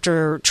going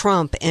after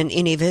Trump and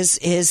any of his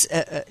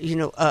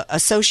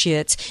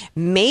associates,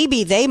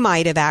 maybe they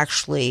might have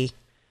actually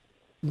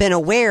been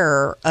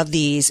aware of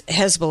these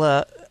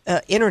Hezbollah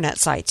internet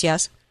sites,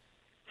 yes?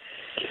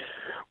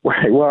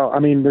 Right. Well, I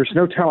mean, there's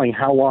no telling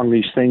how long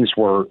these things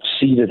were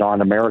seeded on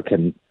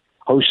American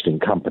hosting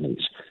companies.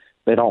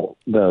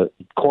 The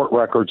court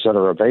records that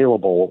are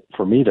available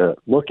for me to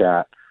look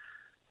at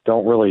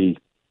don't really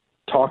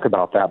talk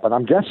about that, but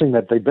I'm guessing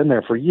that they've been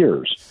there for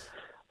years.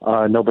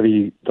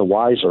 Nobody the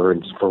wiser,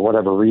 and for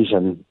whatever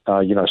reason,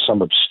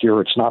 some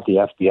obscure, it's not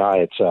the FBI,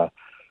 it's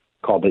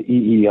called the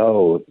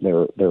EEO.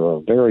 They're a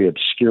very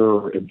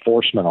obscure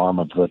enforcement arm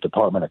of the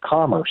Department of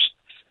Commerce.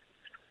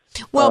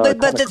 Well,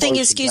 but the thing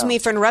is, excuse me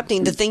for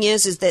interrupting, the thing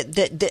is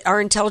that our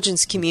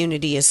intelligence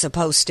community is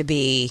supposed to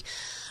be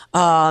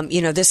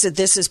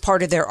This is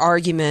part of their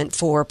argument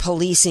for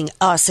policing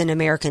us and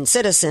American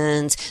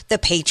citizens. The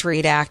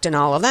Patriot Act and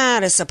all of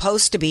that is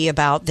supposed to be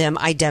about them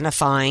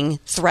identifying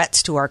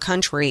threats to our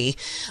country.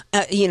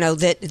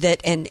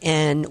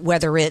 And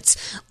whether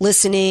it's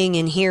listening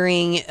and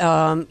hearing,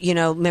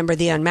 remember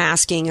the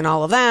unmasking and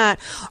all of that,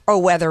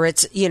 or whether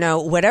it's,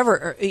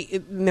 whatever,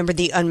 remember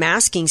the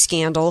unmasking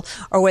scandal,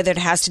 or whether it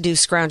has to do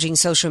scrounging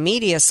social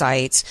media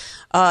sites.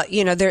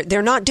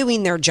 They're not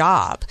doing their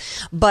job.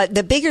 But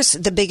the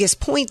biggest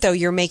point, though,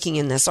 you're making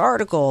in this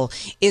article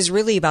is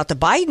really about the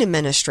Biden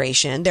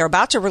administration. They're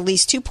about to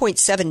release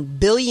 $2.7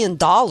 billion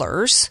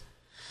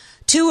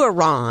to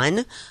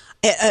Iran.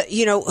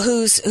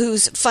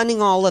 Who's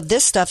funding all of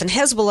this stuff. And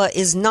Hezbollah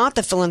is not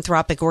the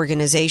philanthropic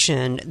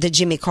organization that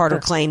Jimmy Carter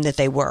claimed that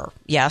they were.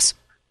 Yes?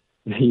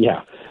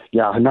 Yeah,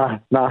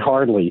 not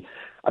hardly.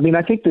 I mean,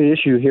 I think the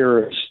issue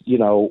here is,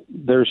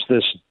 there's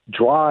this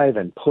drive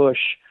and push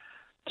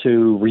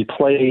to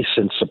replace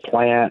and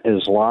supplant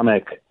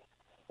Islamic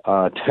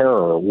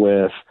terror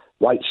with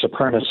white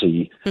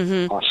supremacy,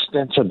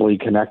 ostensibly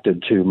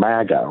connected to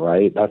MAGA,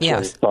 right? That's what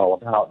it's all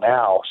about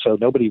now. So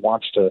nobody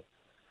wants to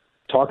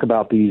talk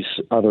about these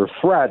other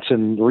threats.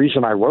 And the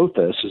reason I wrote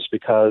this is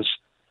because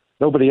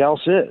nobody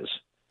else is.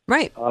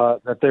 Right.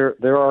 That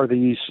there are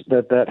these,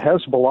 that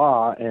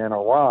Hezbollah and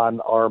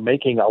Iran are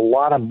making a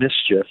lot of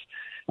mischief.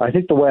 I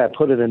think the way I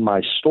put it in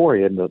my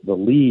story, and the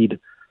lead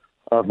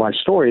of my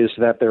story, is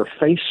that they're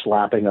face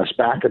slapping us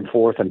back and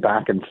forth and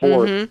back and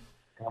forth. And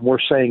we're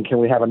saying, can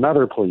we have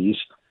another, please?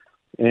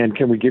 And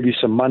can we give you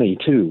some money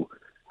too?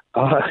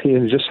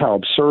 And just how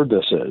absurd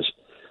this is.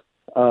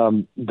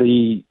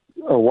 The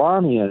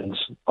Iranians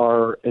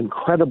are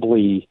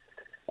incredibly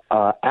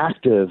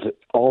active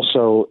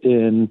also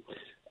in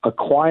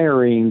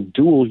acquiring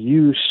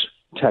dual-use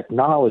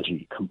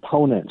technology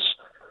components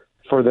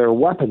for their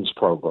weapons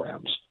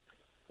programs,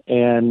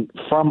 and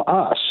from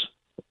us.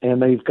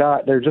 And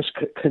they're just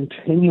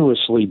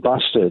continuously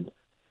busted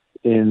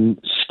in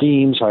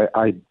schemes.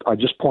 I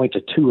just point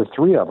to two or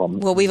three of them.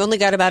 Well, we've only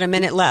got about a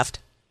minute left.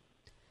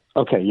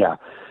 Okay, yeah.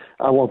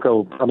 I won't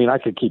go. I mean, I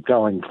could keep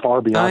going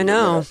far beyond. I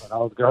know. But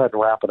I'll go ahead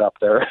and wrap it up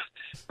there.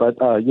 But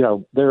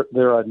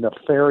they're a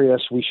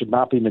nefarious. We should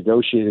not be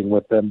negotiating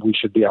with them. We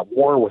should be at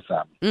war with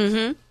them.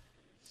 Mm-hmm.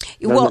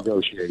 No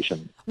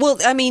negotiation. Well,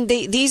 I mean,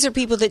 these are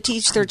people that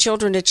teach their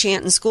children to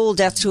chant in school,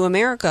 "Death to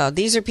America."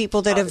 These are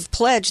people that have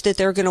pledged that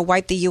they're going to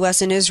wipe the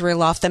U.S. and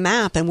Israel off the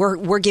map, and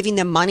we're giving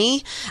them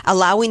money,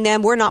 allowing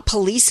them. We're not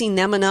policing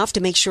them enough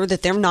to make sure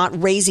that they're not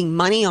raising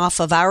money off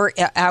of our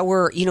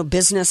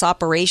business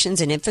operations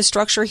and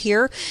infrastructure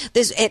here.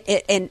 This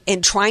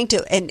and trying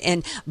to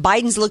and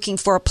Biden's looking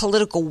for a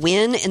political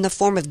win in the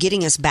form of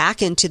getting us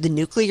back into the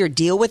nuclear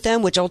deal with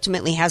them, which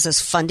ultimately has us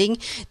funding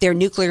their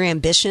nuclear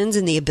ambitions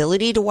and the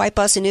ability to wipe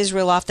us and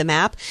Israel off the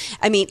map.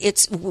 I mean,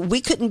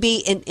 we couldn't be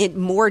in a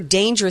more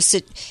dangerous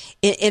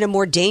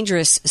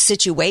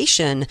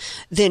situation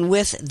than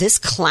with this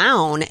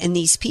clown and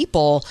these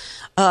people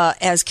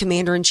as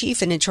commander in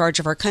chief and in charge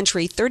of our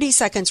country. 30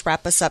 seconds,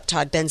 wrap us up,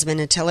 Todd Bensman,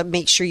 and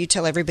make sure you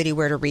tell everybody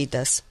where to read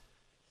this.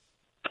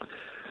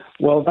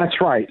 Well,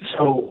 that's right.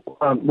 So,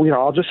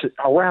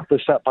 I'll wrap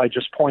this up by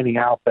just pointing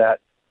out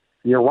that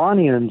the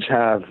Iranians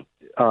have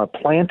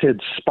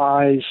planted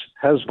spies,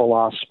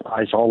 Hezbollah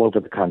spies, all over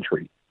the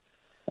country.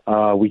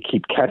 We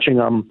keep catching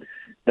them.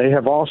 They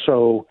have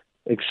also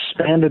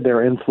expanded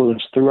their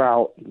influence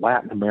throughout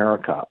Latin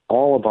America.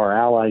 All of our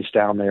allies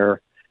down there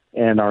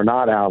and our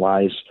not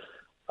allies,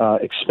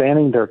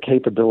 expanding their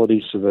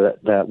capabilities so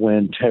that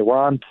when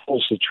Tehran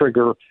pulls the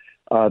trigger,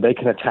 they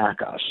can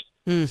attack us.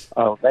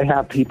 They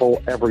have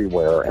people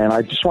everywhere. And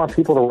I just want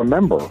people to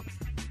remember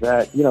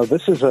that,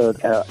 this is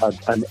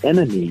an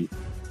enemy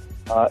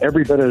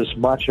every bit as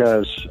much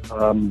as,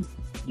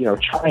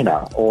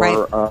 China or,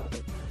 right.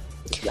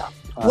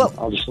 Well,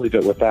 I'll just leave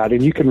it with that.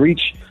 And you can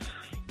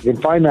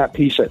find that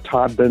piece at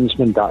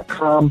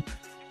toddbensman.com.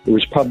 It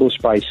was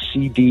published by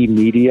CD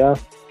Media,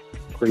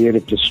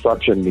 Creative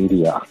Destruction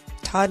Media.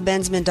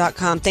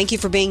 toddbensman.com. Thank you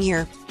for being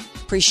here.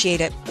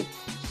 Appreciate it.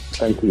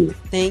 Thank you.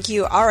 Thank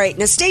you. All right.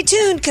 Now stay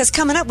tuned, because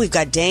coming up, we've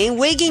got Dane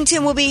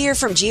Wigington will be here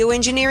from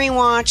Geoengineering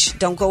Watch.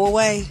 Don't go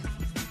away.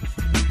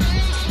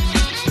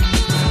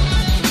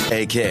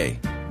 AK,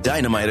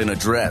 Dynamite in a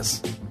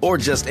Dress, or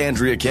just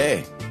Andrea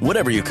Kaye.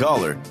 Whatever you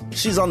call her,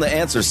 she's on The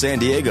Answer San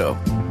Diego.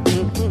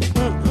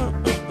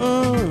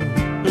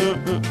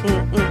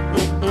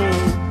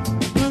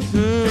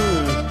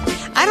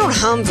 I don't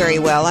hum very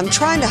well. I'm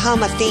trying to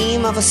hum a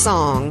theme of a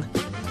song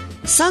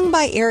sung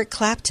by Eric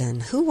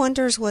Clapton. Who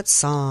wonders what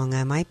song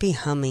I might be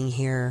humming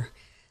here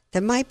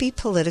that might be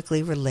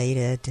politically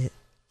related?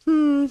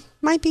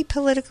 Might be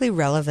politically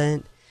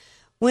relevant.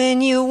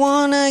 When you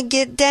wanna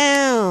get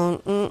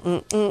down.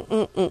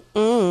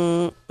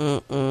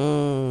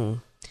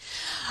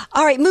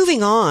 All right,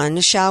 moving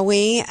on, shall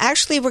we?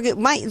 Actually,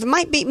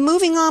 might be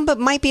moving on, but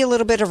might be a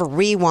little bit of a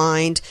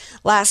rewind.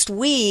 Last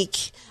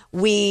week,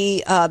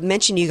 we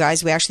mentioned, you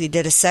guys, we actually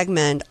did a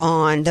segment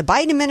on the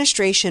Biden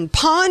administration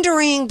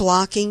pondering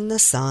blocking the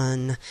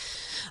sun.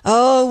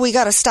 oh, we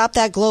got to stop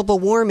that global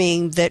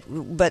warming.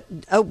 But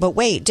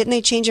wait, didn't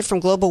they change it from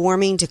global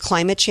warming to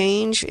climate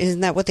change?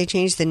 Isn't that what they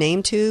changed the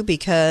name to?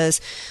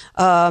 Because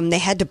they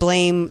had to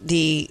blame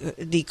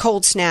the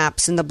cold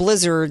snaps and the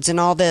blizzards and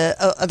all the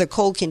other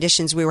cold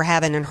conditions we were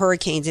having and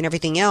hurricanes and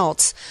everything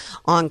else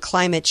on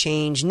climate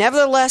change.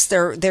 Nevertheless,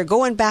 they're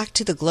going back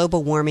to the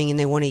global warming, and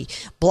they want to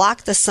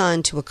block the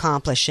sun to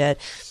accomplish it.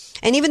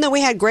 And even though we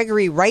had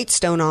Gregory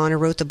Wrightstone on, who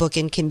wrote the book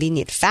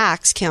Inconvenient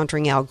Facts,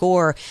 Countering Al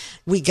Gore,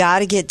 we got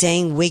to get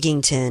Dane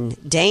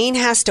Wigington. Dane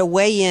has to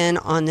weigh in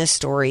on this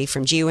story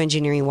from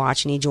Geoengineering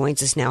Watch, and he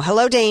joins us now.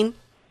 Hello, Dane.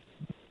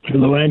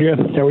 Hello, Andrea.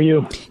 How are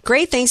you?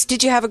 Great, thanks.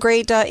 Did you have a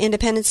great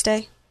Independence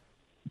Day?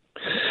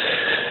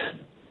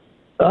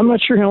 I'm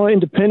not sure how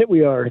independent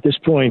we are at this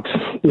point.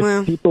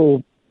 If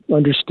people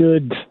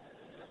understood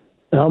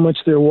how much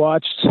they're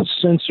watched,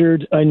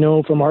 censored. I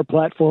know from our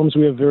platforms,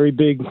 we have very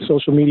big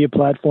social media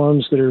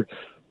platforms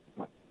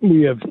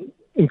we have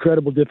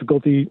incredible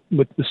difficulty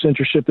with the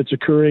censorship that's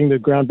occurring. The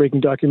groundbreaking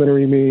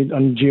documentary made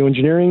on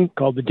geoengineering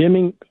called The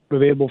Dimming,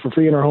 available for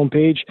free on our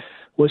homepage,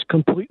 was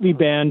completely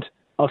banned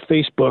off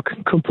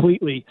Facebook,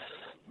 completely,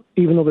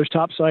 even though there's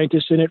top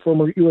scientists in it,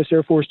 former U.S.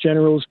 Air Force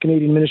generals,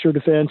 Canadian Minister of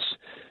Defense.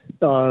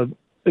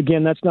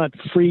 Again, that's not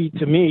free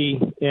to me,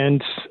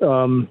 and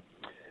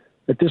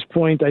at this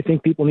point, I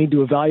think people need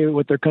to evaluate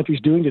what their country's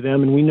doing to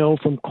them. And we know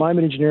from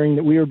climate engineering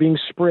that we are being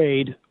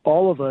sprayed,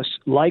 all of us,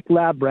 like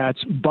lab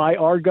rats, by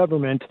our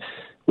government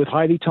with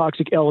highly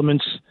toxic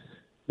elements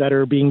that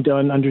are being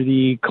done under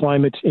the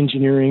climate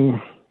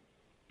engineering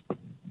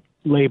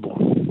label.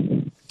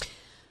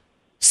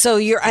 So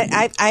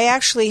I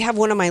actually have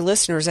one of my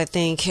listeners, I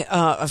think,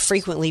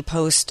 frequently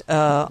post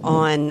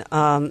on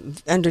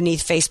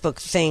underneath Facebook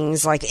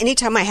things like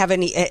anytime I have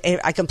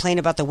I complain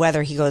about the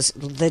weather, he goes,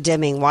 The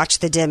Dimming, watch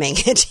The Dimming.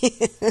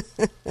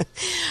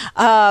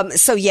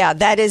 So yeah,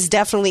 that is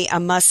definitely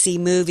a must-see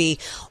movie.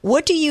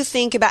 What do you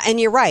think about?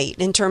 And you're right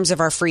in terms of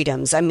our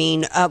freedoms. I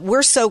mean,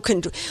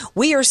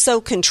 we are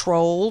so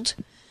controlled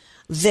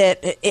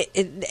that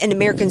and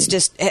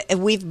Americans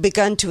we've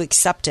begun to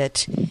accept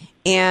it.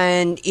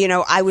 And,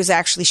 I was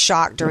actually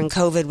shocked during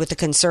COVID with the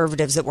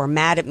conservatives that were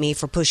mad at me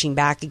for pushing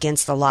back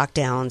against the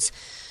lockdowns.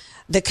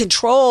 The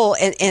control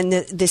and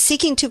the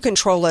seeking to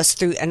control us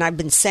through, and I've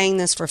been saying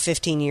this for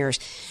 15 years,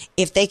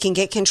 if they can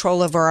get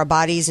control over our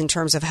bodies in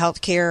terms of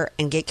healthcare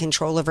and get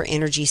control over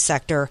energy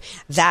sector,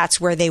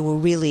 that's where they will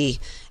really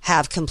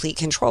have complete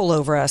control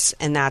over us.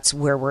 And that's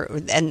where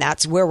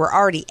we're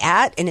already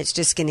at. And it's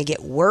just going to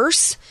get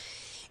worse.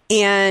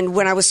 And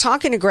when I was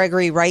talking to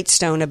Gregory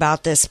Wrightstone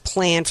about this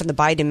plan from the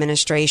Biden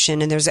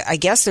administration, and I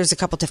guess there's a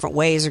couple different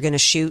ways they're going to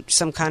shoot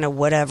some kind of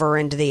whatever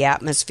into the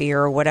atmosphere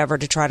or whatever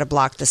to try to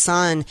block the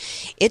sun,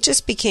 it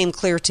just became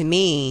clear to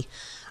me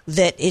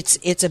that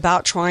it's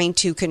about trying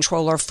to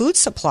control our food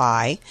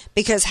supply,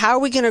 because how are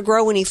we going to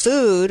grow any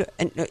food,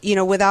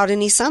 without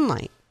any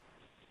sunlight?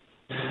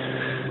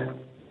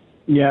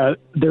 Yeah,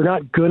 they're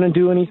not going to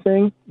do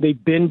anything.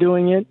 They've been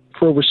doing it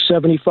for over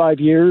 75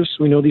 years.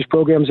 We know these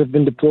programs have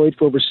been deployed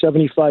for over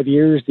 75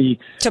 years.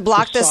 To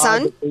block the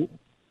sun?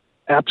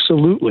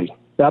 Absolutely.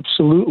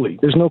 Absolutely.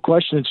 There's no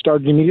question. It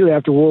started immediately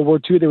after World War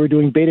II. They were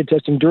doing beta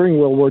testing during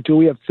World War II.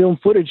 We have film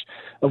footage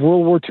of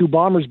World War II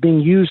bombers being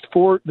used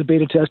for the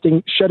beta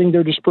testing, shutting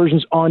their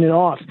dispersions on and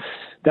off.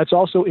 That's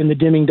also in the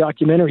Dimming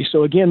documentary.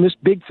 So again, this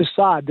big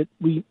facade that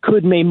we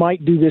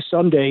might do this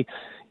someday,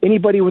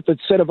 anybody with a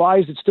set of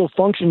eyes that still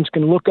functions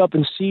can look up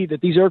and see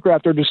that these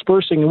aircraft are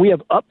dispersing. And we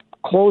have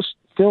up-close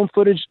film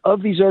footage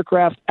of these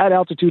aircraft at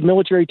altitude,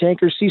 military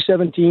tankers,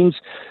 C-17s,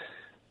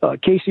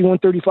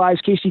 KC-135s,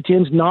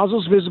 KC-10s,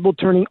 nozzles visible,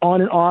 turning on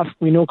and off.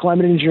 We know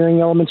climate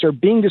engineering elements are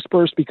being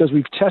dispersed because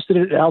we've tested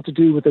it at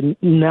altitude with a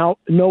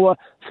NOAA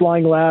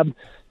flying lab,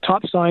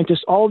 top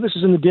scientists. All of this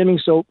is in the Dimming.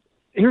 So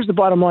here's the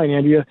bottom line,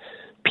 Andrea.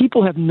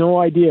 People have no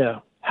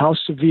idea how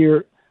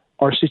severe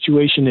our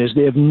situation is.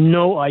 They have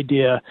no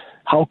idea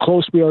how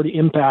close we are to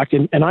impact.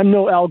 And I'm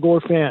no Al Gore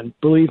fan,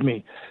 believe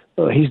me.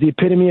 He's the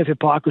epitome of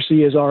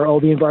hypocrisy, as are all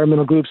the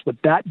environmental groups. But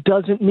that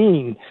doesn't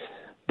mean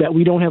that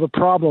we don't have a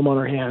problem on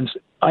our hands.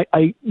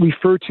 I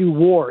refer to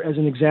war as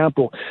an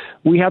example.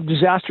 We have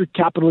disaster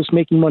capitalists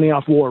making money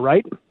off war,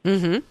 right?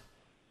 Mm-hmm.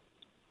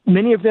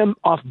 Many of them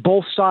off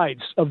both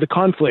sides of the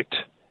conflict.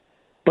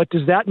 But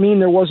does that mean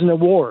there wasn't a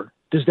war?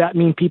 Does that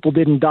mean people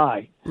didn't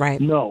die?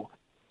 Right. No.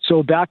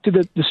 So back to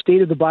the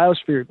state of the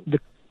biosphere.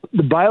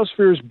 The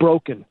biosphere is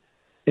broken,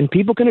 and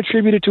people can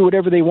attribute it to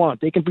whatever they want.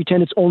 They can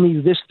pretend it's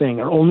only this thing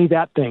or only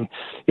that thing.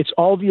 It's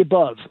all the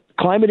above.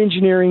 Climate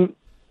engineering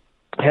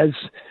has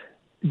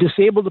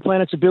disabled the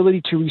planet's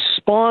ability to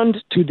respond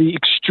to the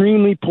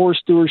extremely poor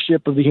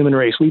stewardship of the human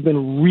race. We've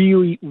been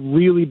really,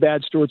 really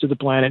bad stewards of the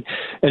planet.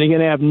 And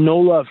again, I have no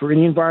love for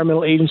any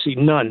environmental agency,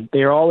 none. They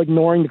are all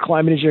ignoring the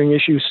climate engineering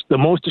issues, the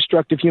most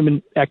destructive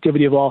human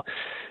activity of all.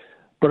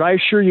 But I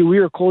assure you, we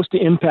are close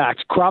to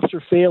impact. Crops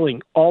are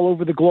failing all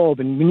over the globe.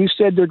 And when you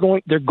said they're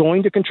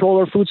going to control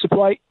our food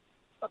supply,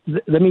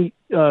 let me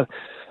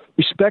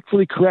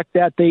respectfully correct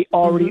that. They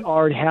already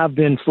are and have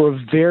been for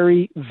a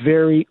very,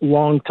 very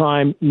long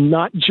time,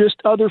 not just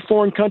other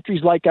foreign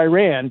countries like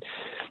Iran.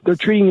 They're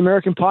treating the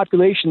American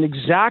population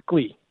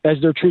exactly as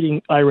they're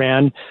treating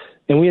Iran.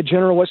 And we had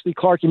General Wesley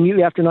Clark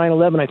immediately after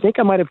 9/11. I think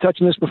I might have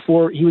touched on this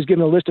before. He was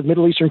given a list of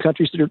Middle Eastern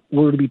countries that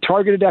were to be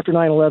targeted after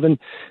 9/11.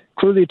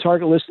 Clearly, a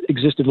target list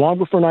existed long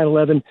before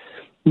 9/11.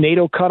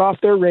 NATO cut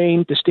off their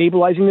reign,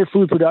 destabilizing their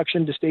food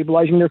production,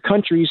 destabilizing their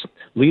countries.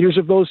 Leaders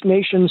of those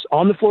nations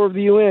on the floor of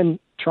the UN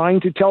trying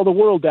to tell the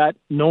world that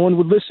no one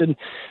would listen.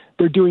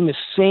 They're doing the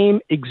same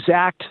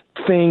exact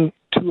thing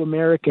to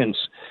Americans.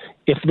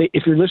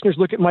 If your listeners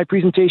look at my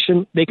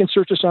presentation, they can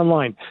search us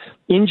online.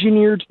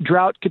 Engineered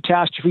drought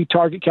catastrophe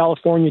target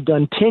California,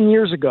 done 10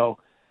 years ago.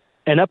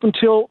 And up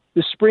until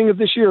the spring of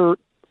this year,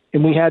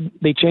 and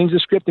they changed the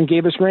script and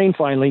gave us rain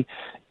finally.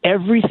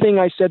 Everything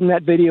I said in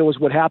that video is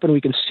what happened.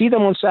 We can see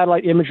them on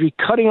satellite imagery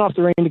cutting off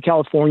the rain to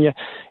California.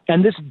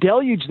 And this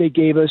deluge they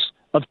gave us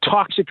of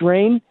toxic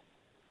rain,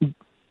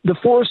 the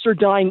forests are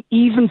dying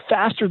even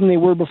faster than they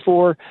were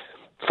before.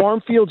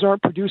 Farm fields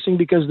aren't producing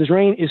because the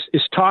rain is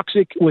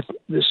toxic. With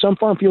some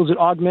farm fields that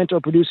augment are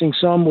producing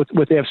some with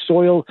they have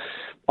soil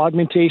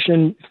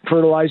augmentation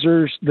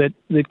fertilizers that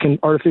can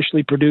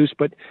artificially produce.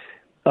 But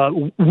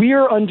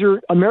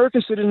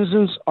American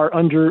citizens are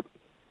under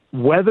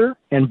weather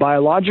and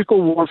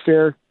biological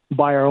warfare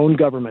by our own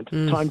government.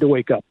 Time to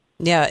wake up.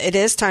 Yeah, it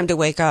is time to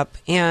wake up.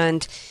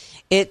 And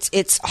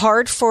it's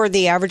hard for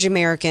the average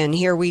American.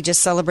 Here we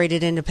just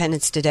celebrated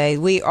Independence Day.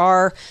 We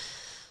are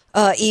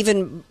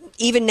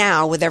even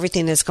now, with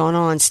everything that's gone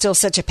on, still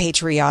such a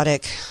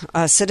patriotic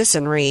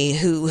citizenry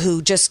who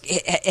just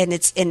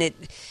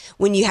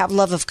when you have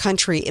love of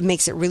country, it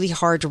makes it really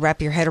hard to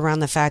wrap your head around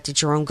the fact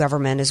that your own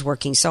government is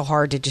working so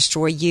hard to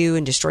destroy you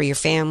and destroy your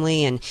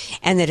family, and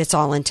that it's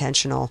all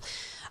intentional.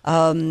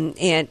 But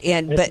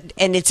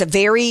it's a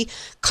very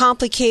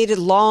complicated,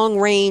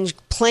 long-range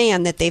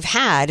plan that they've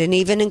had, and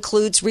even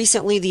includes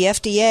recently the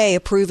FDA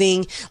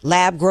approving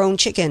lab-grown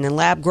chicken and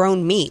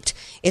lab-grown meat.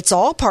 It's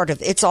all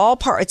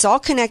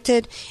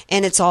connected,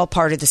 and it's all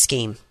part of the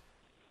scheme.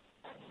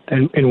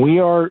 And we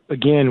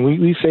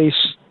face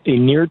a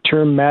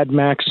near-term Mad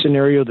Max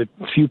scenario that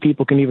few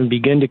people can even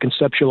begin to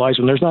conceptualize.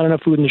 When there's not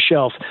enough food on the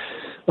shelf,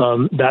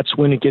 that's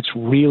when it gets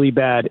really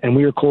bad, and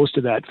we are close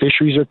to that.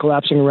 Fisheries are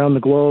collapsing around the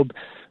globe,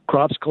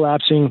 crops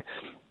collapsing,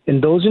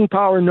 and those in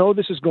power know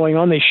this is going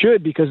on. They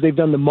should, because they've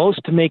done the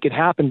most to make it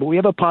happen. But we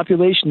have a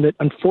population that,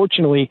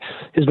 unfortunately,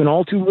 has been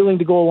all too willing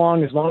to go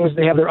along as long as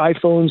they have their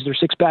iPhones, their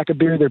six-pack of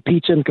beer, their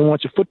pizza, and can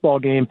watch a football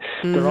game.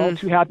 They're all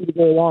too happy to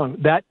go along.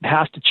 That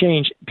has to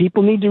change.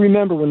 People need to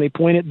remember, when they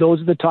point at those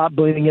at the top,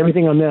 blaming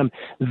everything on them,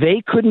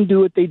 they couldn't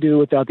do what they do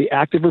without the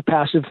active or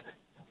passive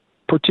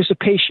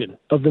participation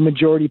of the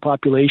majority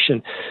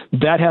population.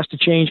 That has to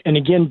change. And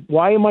again,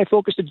 why am I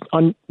focused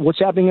on what's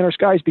happening in our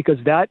skies? Because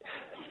that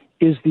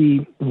is the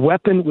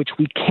weapon which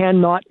we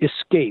cannot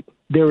escape.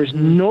 There is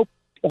no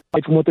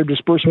aside from what they're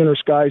dispersing in our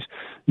skies,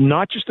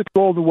 not just the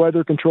control of the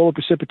weather, control of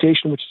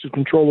precipitation, which is the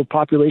control of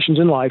populations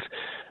in life,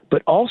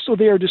 but also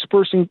they are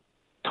dispersing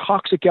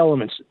toxic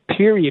elements,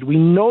 period. We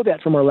know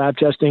that from our lab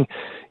testing,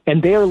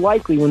 and they are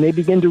likely, when they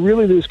begin to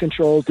really lose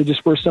control, to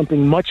disperse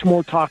something much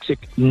more toxic.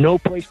 No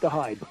place to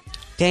hide.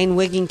 Dane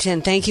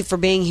Wigington, thank you for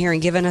being here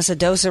and giving us a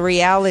dose of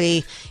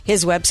reality.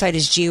 His website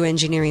is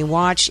Geoengineering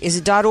Watch. Is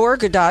it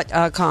 .org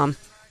or .com?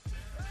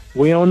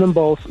 We own them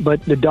both,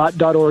 but the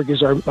 .org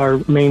is our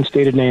main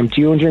stated name,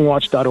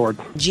 geoengineeringwatch.org.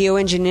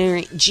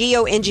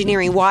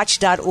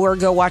 Geoengineeringwatch.org.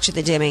 Go watch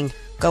the dimming.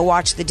 Go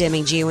watch the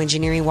dimming,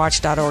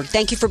 geoengineeringwatch.org.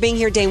 Thank you for being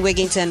here, Dane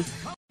Wigington.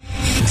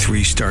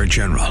 3-star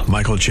General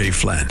Michael J.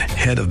 Flynn,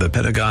 head of the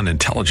Pentagon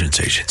Intelligence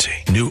Agency,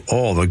 knew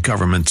all the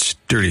government's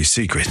dirty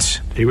secrets.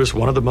 He was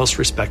one of the most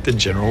respected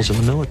generals in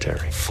the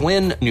military.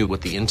 Flynn knew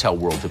what the intel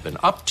world had been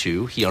up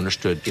to. He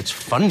understood its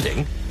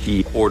funding.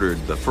 He ordered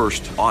the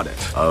first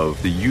audit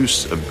of the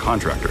use of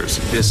contractors.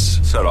 This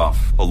set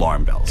off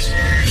alarm bells.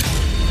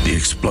 The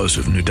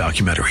explosive new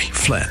documentary,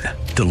 Flynn,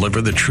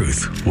 Deliver the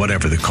Truth,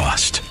 Whatever the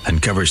Cost,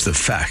 uncovers the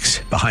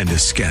facts behind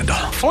this scandal.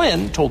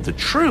 Flynn told the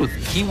truth.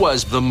 He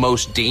was the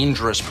most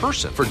dangerous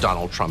person for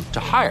Donald Trump to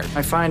hire.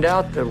 I find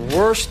out the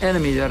worst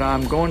enemy that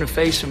I'm going to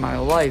face in my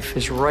life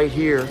is right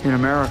here in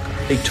America.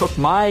 They took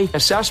my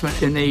assessment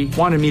and they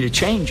wanted me to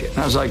change it. And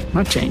I was like, I'm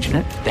not changing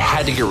it. They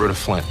had to get rid of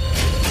Flynn.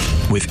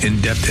 With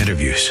in-depth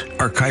interviews,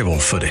 archival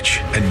footage,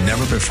 and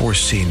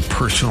never-before-seen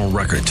personal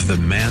records of the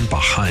man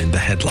behind the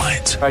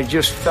headlines. I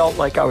just felt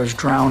like I was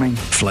drowning.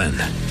 Flynn,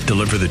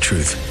 Deliver the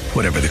Truth,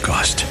 Whatever the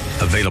Cost.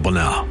 Available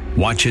now.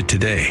 Watch it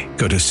today.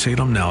 Go to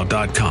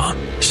salemnow.com.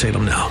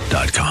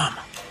 salemnow.com.